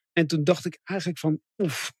 En toen dacht ik eigenlijk van,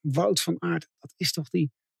 Wout van Aert, dat is toch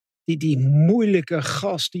die moeilijke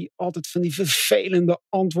gast die altijd van die vervelende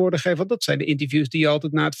antwoorden geeft. Want dat zijn de interviews die je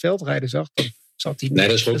altijd na het veldrijden zag. Dan zat hij niet. Nee,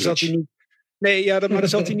 dat is goed. Maar dan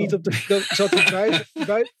zat hij niet op de. Dan zat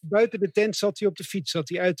hij buiten de tent, zat hij op de fiets, zat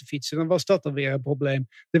hij uit de fiets. En dan was dat dan weer een probleem.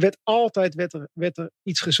 Er werd altijd werd er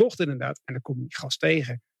iets gezocht, inderdaad. En dan kom je die gast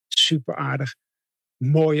tegen. Super aardig.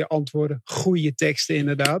 Mooie antwoorden. Goede teksten,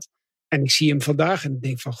 inderdaad. En ik zie hem vandaag en ik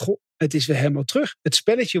denk van, goh, het is weer helemaal terug. Het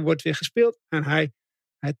spelletje wordt weer gespeeld. En hij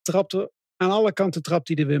trapt er, aan alle kanten trapt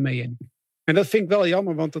hij er weer mee in. En dat vind ik wel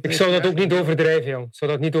jammer. Want ik zou dat ook niet overdrijven, jong. Ik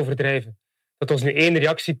zou dat niet overdrijven. Dat was nu één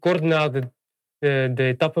reactie kort na de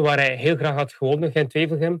etappe waar hij heel graag had gewonnen,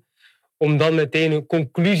 Gent-Wevelgem. Om dan meteen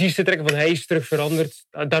conclusies te trekken van hij is terug veranderd.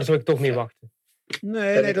 Daar zou ik toch mee wachten.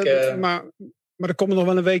 Maar er komt nog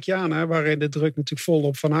wel een weekje aan, hè, waarin de druk natuurlijk vol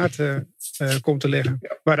op Van Aert komt te liggen.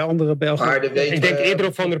 Ja. Waar de andere Belgen... Ik denk eerder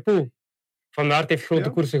op Van der Poel. Van Aert heeft grote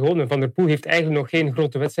koersen gewonnen. Van der Poel heeft eigenlijk nog geen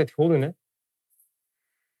grote wedstrijd gewonnen. Hè?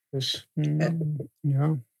 Dus...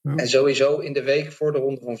 Ja. En sowieso in de week voor de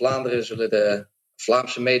Ronde van Vlaanderen zullen de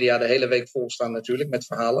Vlaamse media de hele week vol staan natuurlijk met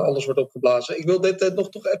verhalen. Alles wordt opgeblazen. Ik wil dit nog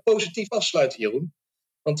toch positief afsluiten, Jeroen.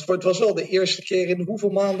 Want het was wel de eerste keer in hoeveel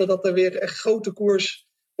maanden dat er weer echt grote koers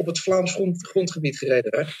op het Vlaams grondgebied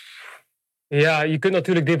gereden werd. Ja, je kunt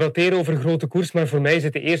natuurlijk debatteren over een grote koers, maar voor mij is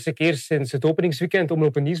het de eerste keer sinds het openingsweekend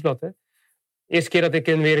Omloop Nieuwsblad. Hè. De eerste keer dat ik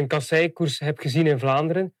weer een kassei-koers heb gezien in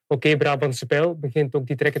Vlaanderen. Oké, Brabantse Pijl begint ook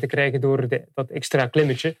die trekken te krijgen door dat extra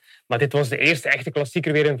klimmetje. Maar dit was de eerste echte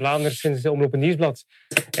klassieker weer in Vlaanderen sinds de Omloop Nieuwsblad.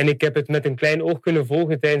 En ik heb het met een klein oog kunnen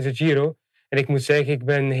volgen tijdens de Giro. En ik moet zeggen, ik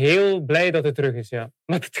ben heel blij dat het terug is. Ja.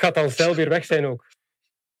 Maar het gaat al snel weer weg zijn ook.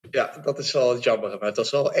 Ja, dat is wel het jammer. Maar het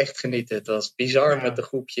was wel echt genieten. Het was bizar met de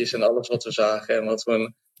groepjes en alles wat we zagen. En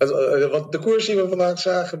wat de koers die we vandaag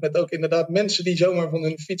zagen, met ook inderdaad mensen die zomaar van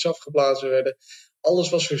hun fiets afgeblazen werden. Alles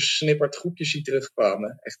was versnipperd, groepjes die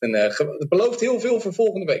terugkwamen. Echt het belooft heel veel voor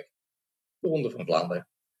volgende week. De Ronde van Vlaanderen.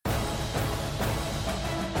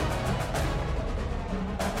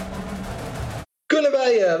 Kunnen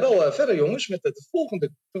wij wel verder, jongens, met het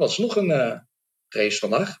volgende. Er was nog een race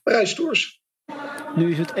vandaag. Parijs-Tours.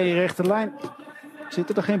 Nu is het één rechte lijn.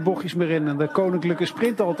 Zitten er geen bochtjes meer in. En de koninklijke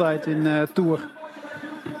sprint altijd in Tour.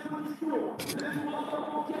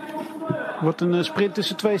 Wordt een sprint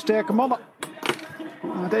tussen twee sterke mannen.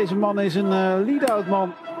 Deze man is een lead-out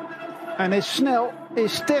man. En is snel,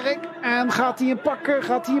 is sterk. En gaat hij hem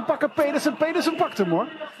pakken? Pedersen pakt hem, hoor.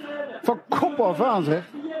 Van kop af aan, zeg.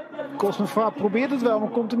 Kosnefraat probeert het wel, maar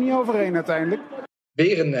komt er niet overheen uiteindelijk.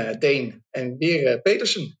 Weer een Deen. En weer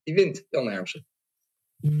Pedersen. Die wint, Jan Hermsen.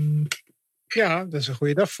 Ja, dat is een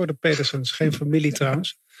goede dag voor de Pedersens. Geen familie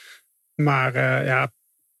trouwens. Maar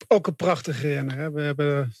ook een prachtige renner.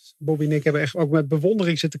 Hè. Bobby en ik hebben echt ook met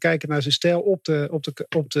bewondering zitten kijken naar zijn stijl op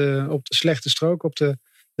de slechte strook. Op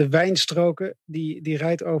de wijnstroken. Die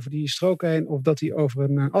rijdt over die stroken heen. Of dat hij over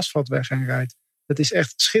een asfaltweg heen rijdt. Dat is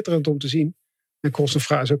echt schitterend om te zien. En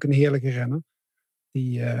Kosnefraat is ook een heerlijke renner.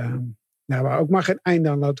 Die waar ook maar geen einde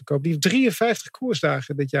aan laten komen. Die heeft 53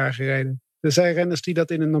 koersdagen dit jaar gereden. Er zijn renners die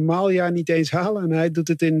dat in een normaal jaar niet eens halen. En hij doet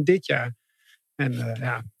het in dit jaar. En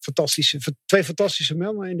twee fantastische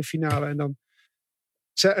mannen in de finale. En dan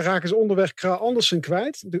raken ze onderweg Král Andersen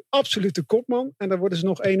kwijt. De absolute kopman. En dan worden ze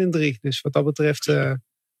nog 1 en 3. Dus wat dat betreft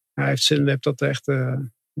heeft Sunweb dat echt...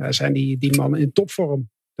 zijn die mannen in topvorm.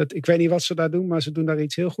 Ik weet niet wat ze daar doen, maar ze doen daar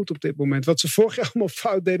iets heel goed op dit moment. Wat ze vorig jaar allemaal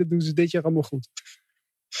fout deden, doen ze dit jaar allemaal goed.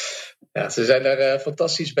 Ja, ze zijn daar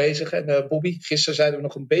fantastisch bezig. En Bobby, gisteren zeiden we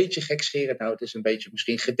nog een beetje gekscherend. Nou, het is een beetje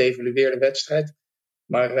misschien gedevalueerde wedstrijd.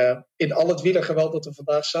 Maar in al het wielergeweld dat we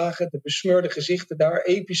vandaag zagen, de besmeurde gezichten daar,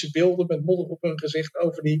 epische beelden met modder op hun gezicht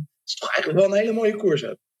over die... Het is toch eigenlijk wel een hele mooie koers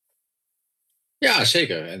uit. Ja,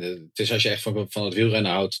 zeker. En het is als je echt van het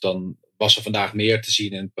wielrennen houdt, dan was er vandaag meer te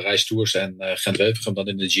zien in Parijs-Tours en Gent-Wevelgem dan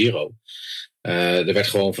in de Giro. Er werd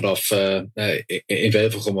gewoon vanaf in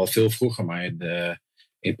Wevelgem al veel vroeger, maar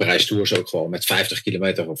in Parijs-Tours ook gewoon met 50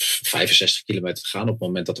 kilometer of 65 kilometer gaan. Op het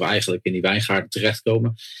moment dat we eigenlijk in die wijngaarden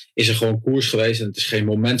terechtkomen, is er gewoon koers geweest en het is geen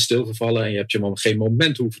moment stilgevallen en je hebt je geen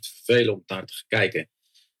moment hoeven te vervelen om daar te gaan kijken.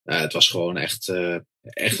 Het was gewoon echt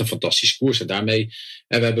een fantastische koers. En daarmee,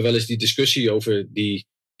 we hebben wel eens die discussie over die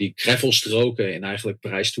gravelstroken in eigenlijk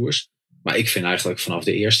Parijs-Tours. Maar ik vind eigenlijk vanaf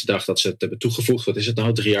de eerste dag dat ze het hebben toegevoegd, wat is het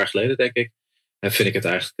nou, 3 jaar geleden denk ik, vind ik het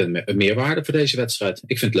eigenlijk een meerwaarde voor deze wedstrijd.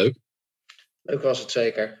 Ik vind het leuk. Leuk was het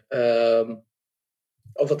zeker.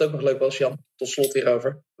 Of wat ook nog leuk was, Jan, tot slot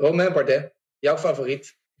hierover. Romain Bardet, jouw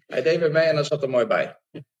favoriet. Hij deed weer mee en daar zat er mooi bij.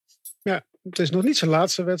 het is nog niet zijn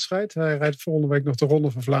laatste wedstrijd. Hij rijdt volgende week nog de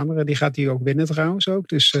Ronde van Vlaanderen. Die gaat hij ook winnen trouwens ook.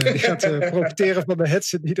 Dus die gaat profiteren van de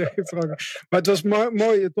headset die er heeft hangen. Maar het was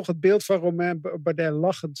mooi, toch het beeld van Romain Bardet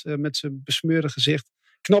lachend met zijn besmeurde gezicht.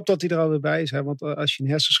 Knap dat hij er alweer bij is. Hè? Want als je een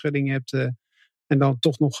hersenschudding hebt en dan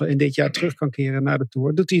toch nog in dit jaar terug kan keren naar de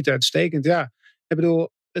Tour, doet hij het uitstekend. Ja, ik bedoel,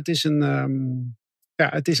 het is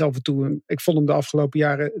het is af en toe. Ik vond hem de afgelopen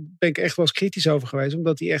jaren, ben ik echt wel eens kritisch over geweest,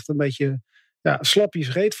 omdat hij echt een beetje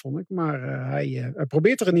slapjes reed, vond ik. Maar hij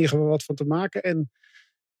probeert er in ieder geval wat van te maken. En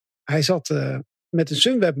hij zat met een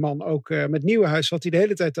Sunweb-man, ook met Nieuwenhuis, zat hij de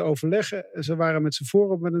hele tijd te overleggen. Ze waren met z'n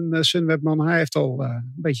voorop met een Sunweb-man. Hij heeft al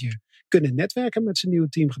een beetje kunnen netwerken met zijn nieuwe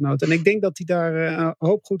teamgenoten. En ik denk dat hij daar een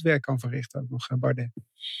hoop goed werk kan verrichten, ook nog Bardet,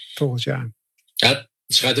 volgend jaar. Ja, het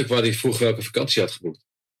schijnt ook waar hij vroeger welke vakantie had geboekt.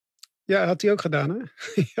 Ja, had hij ook gedaan, hè?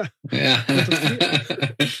 Ja.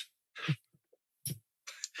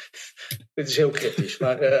 Dit is heel kritisch,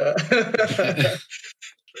 maar...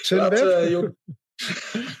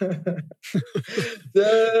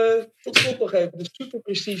 Tot slot nog even. De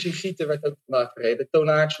superprestige gieten werd ook vandaag gereden. Toon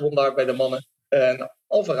Aerts won daar bij de mannen. En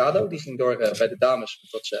Alvarado, die ging door bij de dames.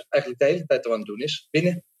 Wat ze eigenlijk de hele tijd al aan het doen is.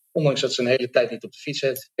 Winnen. Ondanks dat ze een hele tijd niet op de fiets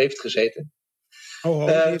heeft gezeten. Die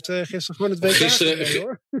heeft gisteren gewoon het WK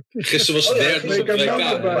Gisteren was het derde op het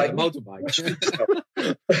WK. Motorbike.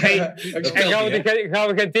 Gaan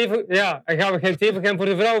we geen Tevelgem voor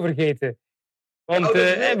de vrouw vergeten? Want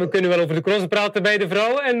we kunnen wel over de crossen praten bij de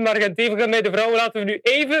vrouwen. Maar geen Tevelgem bij de vrouwen laten we nu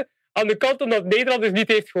even aan de kant, omdat Nederland dus niet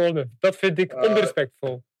heeft gewonnen. Dat vind ik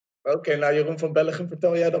onrespectvol. Oké, nou Jeroen van Bellegem,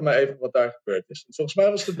 vertel jij dan maar even wat daar gebeurd is. Volgens mij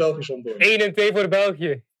was het Belgisch ondoor. 1-2 voor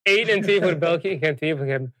België. 1-2 voor België in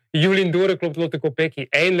Gent-Wevelgem. Julien Doren klopt Lotte Kopecky.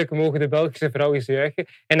 Eindelijk mogen de Belgische vrouwen juichen.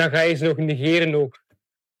 En dan ga je ze nog negeren ook.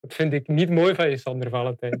 Dat vind ik niet mooi van je, Sander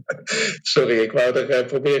Valentijn. Sorry, ik wou er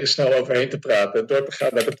proberen snel overheen te praten. En door te gaan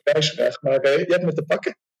naar de prijsvraag. Maar je hebt me te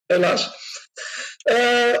pakken, helaas.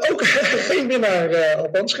 Ook geen winnaar,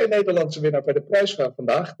 althans geen Nederlandse winnaar bij de prijsvraag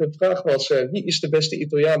vandaag. De vraag was, wie is de beste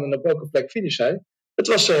Italiaan en op welke plek finish hij? Het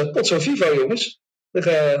was Pozzo Vivo, jongens.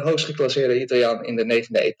 De hoogst geclasseerde Italiaan in de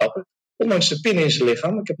 9e etappe. Ondanks de pin in zijn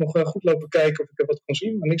lichaam. Ik heb nog goed lopen kijken of ik er wat kon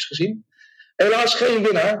zien, maar niks gezien. Helaas geen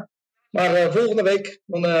winnaar. Maar volgende week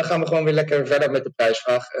dan gaan we gewoon weer lekker verder met de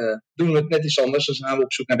prijsvraag. Doen we het net iets anders. Dan gaan we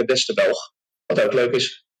op zoek naar de beste Belg. Wat ook leuk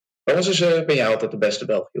is. Bij ons ben jij altijd de beste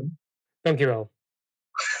Belg, Jon. Dankjewel.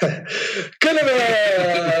 Kunnen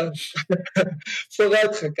we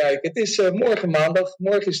vooruit gaan kijken. Het is morgen maandag.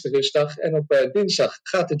 Morgen is de rustdag. En op dinsdag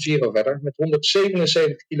gaat de Giro verder. Met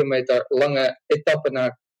 177 kilometer lange etappe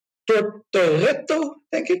naar Tortoretto,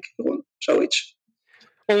 denk ik. Zoiets.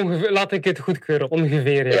 Laat ik het goedkeuren.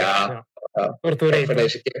 Ongeveer, ja. Tortoretto. Voor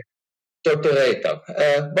deze keer. Tortoretto.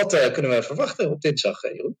 Wat kunnen we verwachten op dinsdag,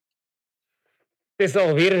 Jeroen? Het is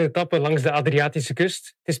alweer een etappe langs de Adriatische kust.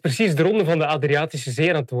 Het is precies de ronde van de Adriatische Zee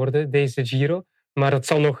aan het worden, deze Giro. Maar het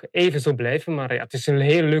zal nog even zo blijven. Maar ja, het is een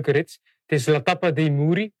hele leuke rit. Het is La Tappa dei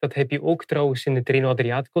Muri. Dat heb je ook trouwens in de Treno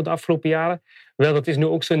Adriatico de afgelopen jaren. Wel, dat is nu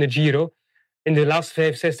ook zo in de Giro. In de laatste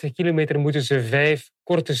 65 kilometer moeten ze 5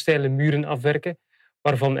 korte, steile muren afwerken,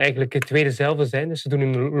 waarvan eigenlijk 2 dezelfde zijn. Dus ze doen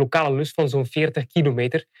een lokale lus van zo'n 40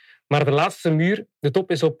 kilometer. Maar de laatste muur, de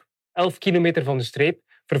top is op 11 kilometer van de streep.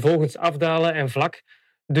 Vervolgens afdalen en vlak.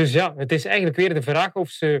 Dus ja, het is eigenlijk weer de vraag of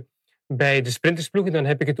ze bij de sprintersploegen, dan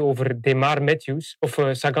heb ik het over Demar Matthews of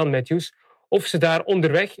Sagan Matthews, of ze daar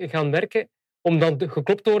onderweg gaan werken om dan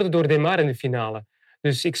geklopt te worden door Demar in de finale.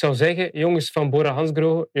 Dus ik zou zeggen, jongens van Bora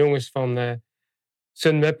Hansgrohe, jongens van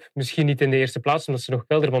Sunweb, misschien niet in de eerste plaats, omdat ze nog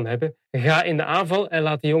Kelderman hebben, ga in de aanval en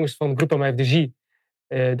laat de jongens van Groupama FDJ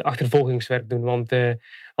de achtervolgingswerk doen. Want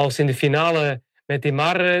als in de finale met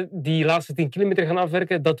Demar die laatste 10 kilometer gaan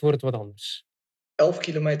afwerken, dat wordt wat anders. 11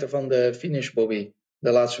 kilometer van de finish, Bobby.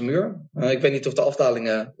 De laatste muur. Ik weet niet of de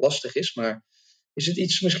afdaling lastig is, maar is het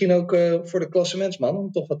iets misschien ook voor de klassementsman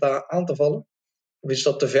om toch wat aan te vallen? Of is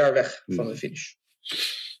dat te ver weg van de finish?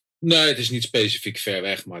 Nee, het is niet specifiek ver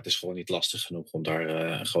weg, maar het is gewoon niet lastig genoeg om daar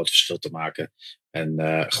een groot verschil te maken. En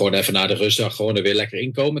gewoon even na de rustdag gewoon er weer lekker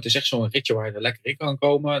in komen. Het is echt zo'n ritje waar je er lekker in kan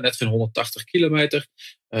komen. Net van 180 kilometer.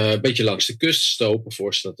 Een beetje langs de kust stopen,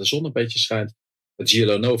 voordat de zon een beetje schijnt. Het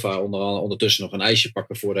Giro Nova ondertussen nog een ijsje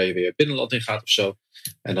pakken voordat je weer het binnenland in gaat of zo.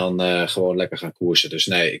 En dan gewoon lekker gaan koersen. Dus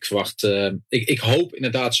nee, ik verwacht... Ik hoop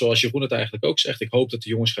inderdaad, zoals Jeroen het eigenlijk ook zegt, ik hoop dat de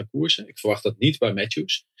jongens gaan koersen. Ik verwacht dat niet bij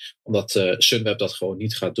Matthews. Omdat Sunweb dat gewoon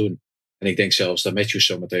niet gaat doen. En ik denk zelfs dat Matthews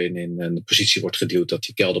zo meteen in een positie wordt geduwd dat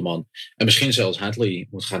die Kelderman en misschien zelfs Hindley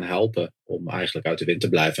moet gaan helpen om eigenlijk uit de wind te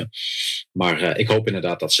blijven. Maar ik hoop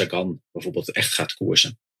inderdaad dat Sagan bijvoorbeeld echt gaat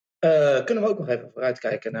koersen. Kunnen we ook nog even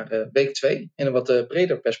vooruitkijken naar week 2. In een wat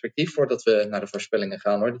breder perspectief voordat we naar de voorspellingen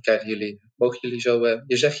gaan, hoor. Die krijgen jullie, mogen jullie zo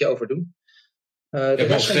je zegje over doen. De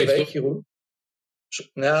rest van de week, toch? Jeroen.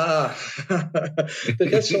 Ja, de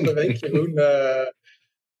rest van de week, Jeroen,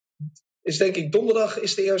 is denk ik donderdag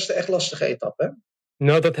is de eerste echt lastige etappe, hè?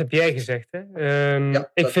 Nou, dat heb jij gezegd, hè.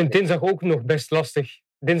 Ik vind dinsdag ook nog best lastig.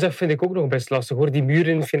 Dinsdag vind ik ook nog best lastig, hoor. Die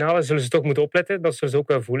muren in de finale zullen ze toch moeten opletten. Dat zullen ze ook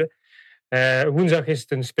wel voelen. Woensdag is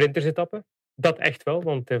het een sprintersetappe. Dat echt wel,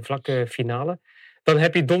 want de vlakke finale. Dan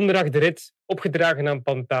heb je donderdag de rit opgedragen aan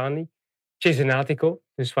Pantani. Cesenatico,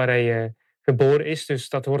 dus waar hij geboren is. Dus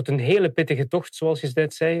dat wordt een hele pittige tocht, zoals je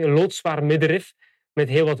net zei. Een loodzwaar middenrif met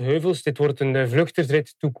heel wat heuvels. Dit wordt een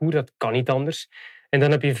vluchtersrit tout court, dat kan niet anders. En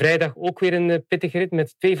dan heb je vrijdag ook weer een pittige rit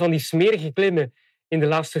met 2 van die smerige klimmen in de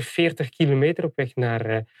laatste 40 kilometer op weg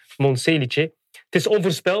naar Monselice. Het is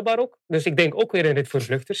onvoorspelbaar ook, dus ik denk ook weer een rit voor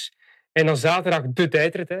vluchters. En dan zaterdag de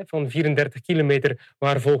tijdrit van 34 kilometer,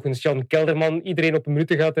 waar volgens Jan Kelderman iedereen op een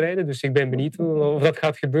minuut gaat rijden. Dus ik ben benieuwd of dat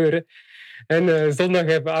gaat gebeuren. En zondag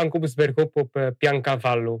hebben we aankomst bergop op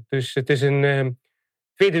Piancavallo. Dus het is een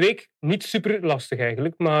tweede week, niet super lastig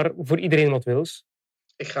eigenlijk, maar voor iedereen wat wils.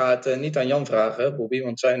 Ik ga het niet aan Jan vragen, Bobby,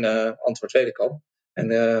 want zijn antwoord weet ik al. En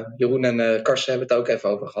Jeroen en Karsten hebben het ook even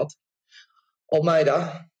over gehad.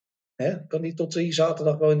 Almeida, kan die tot die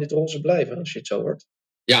zaterdag wel in dit roze blijven, als je het zo hoort?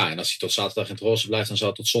 Ja, en als hij tot zaterdag in het roze blijft, dan zal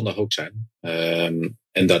het tot zondag ook zijn.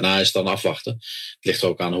 En daarna is het dan afwachten. Het ligt er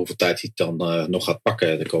ook aan hoeveel tijd hij dan nog gaat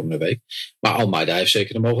pakken de komende week. Maar Almeida heeft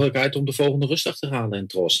zeker de mogelijkheid om de volgende rustdag te halen in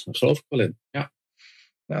het roze. Daar geloof ik wel in, ja.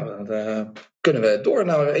 Nou, dan kunnen we door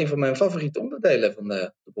naar een van mijn favoriete onderdelen van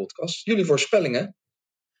de podcast. Jullie voorspellingen.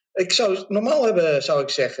 Normaal zou ik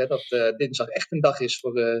zeggen dat dinsdag echt een dag is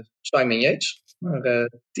voor Simon Yates. Maar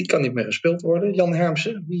die kan niet meer gespeeld worden. Jan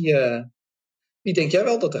Hermsen, wie denk jij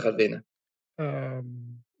wel dat er gaat winnen?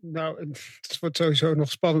 Nou, het wordt sowieso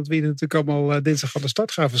nog spannend wie er natuurlijk allemaal dinsdag aan de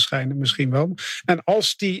start gaat verschijnen. Misschien wel. En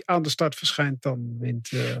als die aan de start verschijnt, dan wint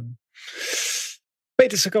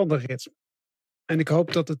Peter Sagan de rit. En ik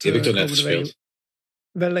hoop dat het komende week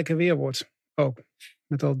wel lekker weer wordt. Ook.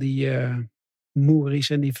 Met al die moeries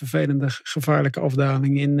en die vervelende gevaarlijke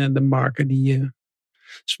afdalingen in de Marken. Die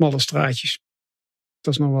smalle straatjes.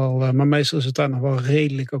 Dat is nog wel, maar meestal is het daar nog wel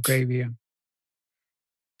redelijk oké weer.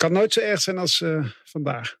 Kan nooit zo erg zijn als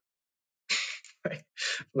vandaag.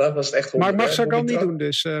 Vandaag was het echt maar ik mag Sagan niet doen,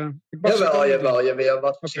 dus... Jawel.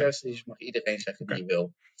 Wat is mag iedereen zeggen die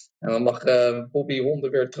wil. En dan mag Bobby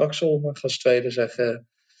Honden weer Traxel, mag als tweede zeggen...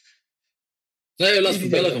 Nee, laat het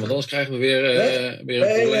Belgen, want anders krijgen we weer een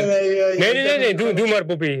probleem. Nee, doe maar,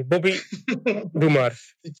 Bobby. Bobby, doe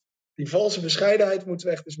maar. Die valse bescheidenheid moeten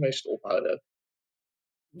we echt eens mee ophouden.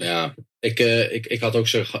 Ja, ik had ook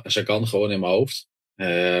Sagan gewoon in mijn hoofd.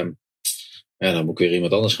 Dan moet ik weer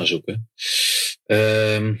iemand anders gaan zoeken.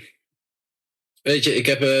 Weet je,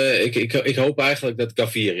 ik hoop eigenlijk dat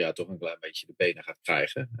Gaviria toch een klein beetje de benen gaat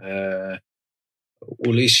krijgen.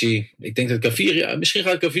 Ulissi, ik denk dat Gaviria, misschien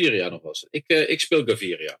gaat Gaviria nog wel eens. Ik speel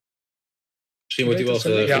Gaviria. Misschien wordt hij wel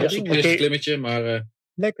gelost op het eerste klimmetje, maar...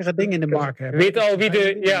 Lekkere dingen in de markt hebben.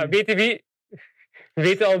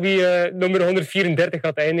 Weet al wie nummer 134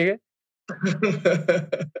 gaat eindigen?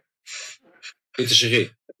 Peter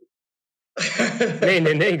Serie.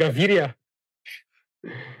 Nee, Gaviria.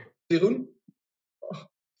 Jeroen?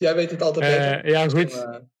 Jij weet het altijd beter. Ja,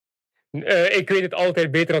 goed. Ik weet het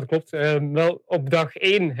altijd beter, dat klopt. Wel, op dag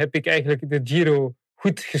 1 heb ik eigenlijk de Giro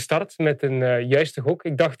goed gestart met een juiste gok.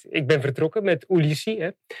 Ik dacht, ik ben vertrokken met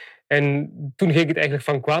Ulissi. En toen ging het eigenlijk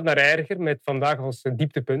van kwaad naar erger, met vandaag als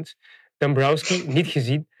dieptepunt. Dombrowski, niet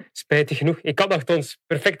gezien, spijtig genoeg. Ik had nogthans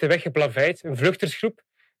perfecte weg geplaveid, een vluchtersgroep.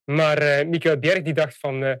 Maar Michael Bjerg die dacht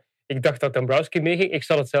van... ik dacht dat Dombrowski meeging, ik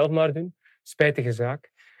zal het zelf maar doen. Spijtige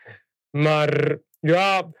zaak. Maar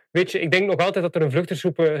ja, weet je, ik denk nog altijd dat er een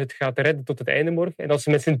vluchtersgroep het gaat redden tot het einde morgen. En dat ze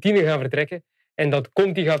met z'n 10 gaan vertrekken. En dat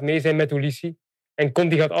Conti gaat mee zijn met Ulissi. En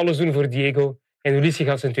Conti gaat alles doen voor Diego. En Ulissi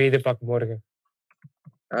gaat zijn tweede pakken morgen.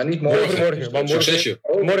 Ja, niet morgen. Overmorgen. Want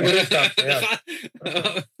morgen is dat. Ja.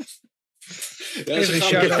 Het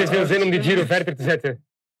heeft veel zin om die Giro verder te zetten.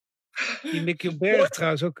 Die Michael Berg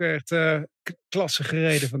trouwens ook echt klasse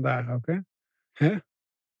gereden vandaag ook, hè?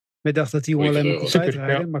 Ik dacht dat die jongen alleen maar kon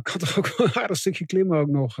uitrijden, maar ik had er ook wel een aardig stukje klimmen ook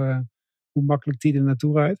nog. Hoe makkelijk die er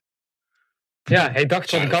naartoe rijdt. Ja, hij dacht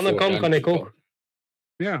van kan ik ook.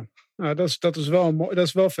 Ja, nou, dat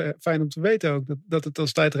is wel fijn om te weten ook, dat het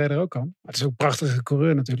als tijdrijder ook kan. Maar het is ook een prachtige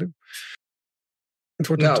coureur natuurlijk. Het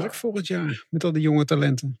wordt een druk volgend jaar met al die jonge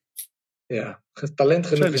talenten. Ja, talent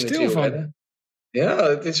genoeg in het wielrennen. Ja,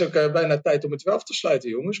 het is ook bijna tijd om het weer af te sluiten,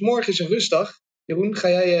 jongens. Morgen is een rustdag. Jeroen, ga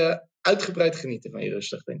jij uitgebreid genieten van je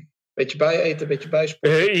rustdag, denk ik. Beetje bij eten, beetje bij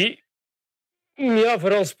sporten. Ja,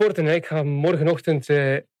 vooral sporten. Hè. Ik ga morgenochtend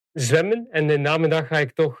zwemmen. En de namiddag ga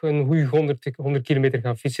ik toch een goede 100 kilometer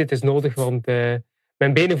gaan fietsen. Het is nodig, want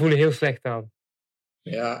mijn benen voelen heel slecht aan.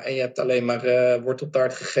 Ja, en je hebt alleen maar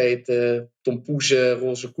worteltaart gegeten, tompoezen,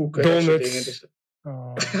 roze koeken. Donuts. Dus...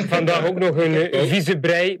 Vandaag ook nog een vieze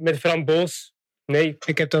brei met framboos. Nee.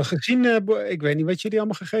 Ik heb dat gezien, ik weet niet wat jullie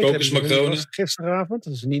allemaal gegeten hebben. Gisteravond,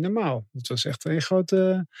 dat is niet normaal. Het was echt een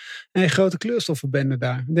grote kleurstoffenbende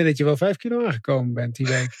daar. Ik denk dat je wel 5 kilo aangekomen bent die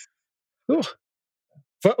week. Toch?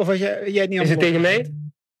 Of was jij niet allemaal... Is het tegen mij?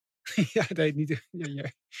 Ja, nee, niet.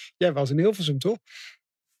 Jij was in Hilversum, toch?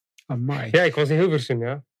 Amai. Ja, ik was in Hilversum,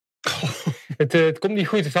 ja. Het komt niet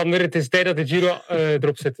goed, Sander. Het is tijd dat de Giro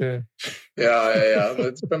erop zit. Ja.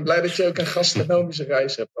 Ik ben blij dat je ook een gastronomische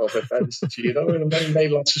reis hebt altijd tijdens de Giro. En dan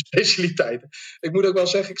Nederlandse specialiteiten. Ik moet ook wel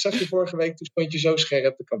zeggen, ik zag je vorige week, toen stond je zo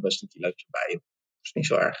scherp. Er kan best een kilootje bij. Dat is niet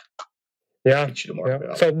zo erg. Ja, ik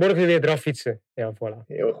zal morgen weer eraf fietsen. Ja, voilà.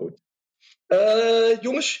 Heel goed.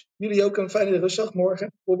 Jongens, jullie ook een fijne rustdag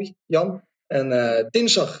morgen. Bobby, Jan. En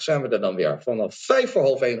dinsdag zijn we er dan weer vanaf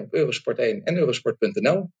 1:55 op Eurosport 1 en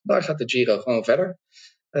Eurosport.nl. Daar gaat de Giro gewoon verder.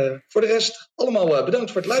 Voor de rest, allemaal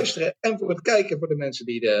bedankt voor het luisteren en voor het kijken voor de mensen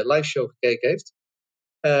die de liveshow gekeken heeft.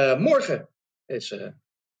 Morgen is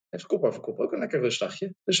kop over kop ook een lekker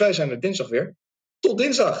rustdagje. Dus wij zijn er dinsdag weer. Tot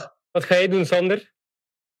dinsdag. Wat ga je doen, Sander?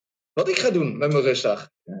 Wat ik ga doen met mijn rustdag?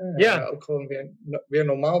 Ook gewoon weer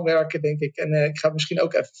normaal werken, denk ik. En ik ga misschien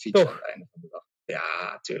ook even fietsen aan het einde van de dag.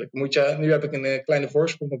 Ja, tuurlijk. Nu heb ik een kleine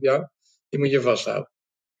voorsprong op jou. Die moet je vasthouden.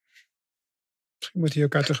 Misschien moet hij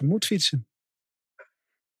elkaar tegemoet fietsen.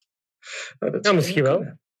 Misschien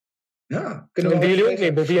wel. Ja, kunnen we jullie ook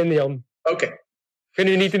mee, Bobby en Jan? Oké.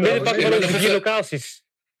 Kunnen jullie niet in midden pakken van onze 4 locaties?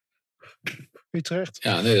 Utrecht.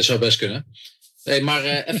 Ja, nee, dat zou best kunnen. Nee, maar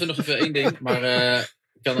even één ding. Maar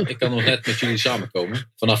ik kan nog net met jullie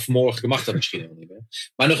samenkomen. Vanaf morgen mag dat misschien helemaal niet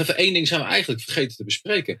meer. Maar nog even één ding zijn we eigenlijk vergeten te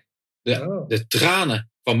bespreken. De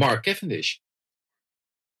tranen van Mark Cavendish.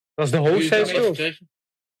 Dat is de hoofd schuld.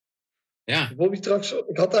 Ja. Bobby Trax,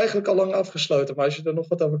 ik had eigenlijk al lang afgesloten. Maar als je er nog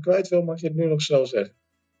wat over kwijt wil, mag je het nu nog snel zeggen.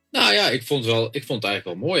 Nou ja, ik vond het eigenlijk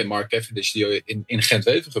wel mooi. Mark Cavendish die in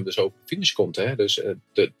Gent-Wevelgem dus ook op finish komt. Hè? Dus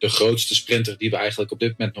de grootste sprinter die we eigenlijk op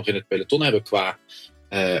dit moment nog in het peloton hebben qua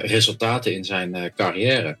resultaten in zijn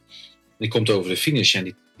carrière. Die komt over de finish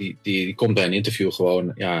en die komt bij een interview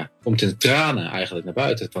gewoon, komt in de tranen eigenlijk naar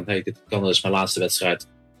buiten. Van dit kan dus mijn laatste wedstrijd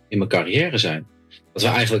in mijn carrière zijn. Dat we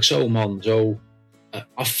eigenlijk zo'n man zo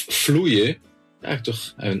afvloeien. Eigenlijk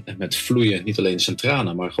toch, en met vloeien niet alleen zijn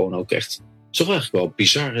tranen, maar gewoon ook echt. Het is toch eigenlijk wel een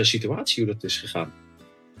bizarre situatie hoe dat is gegaan.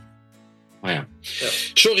 Maar ja.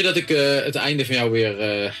 Sorry dat ik het einde van jou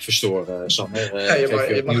weer verstoor, Sander.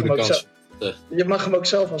 Je mag hem ook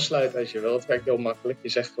zelf afsluiten als je wil. Het werkt heel makkelijk. Je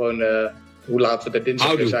zegt gewoon hoe laat we er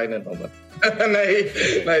dinsdag weer zijn en dan.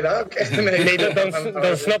 Nee, daar ook echt nee.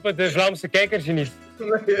 Dan snappen de Vlaamse kijkers je niet.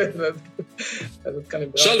 Nee, dat kan ik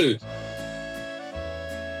wel. Salut!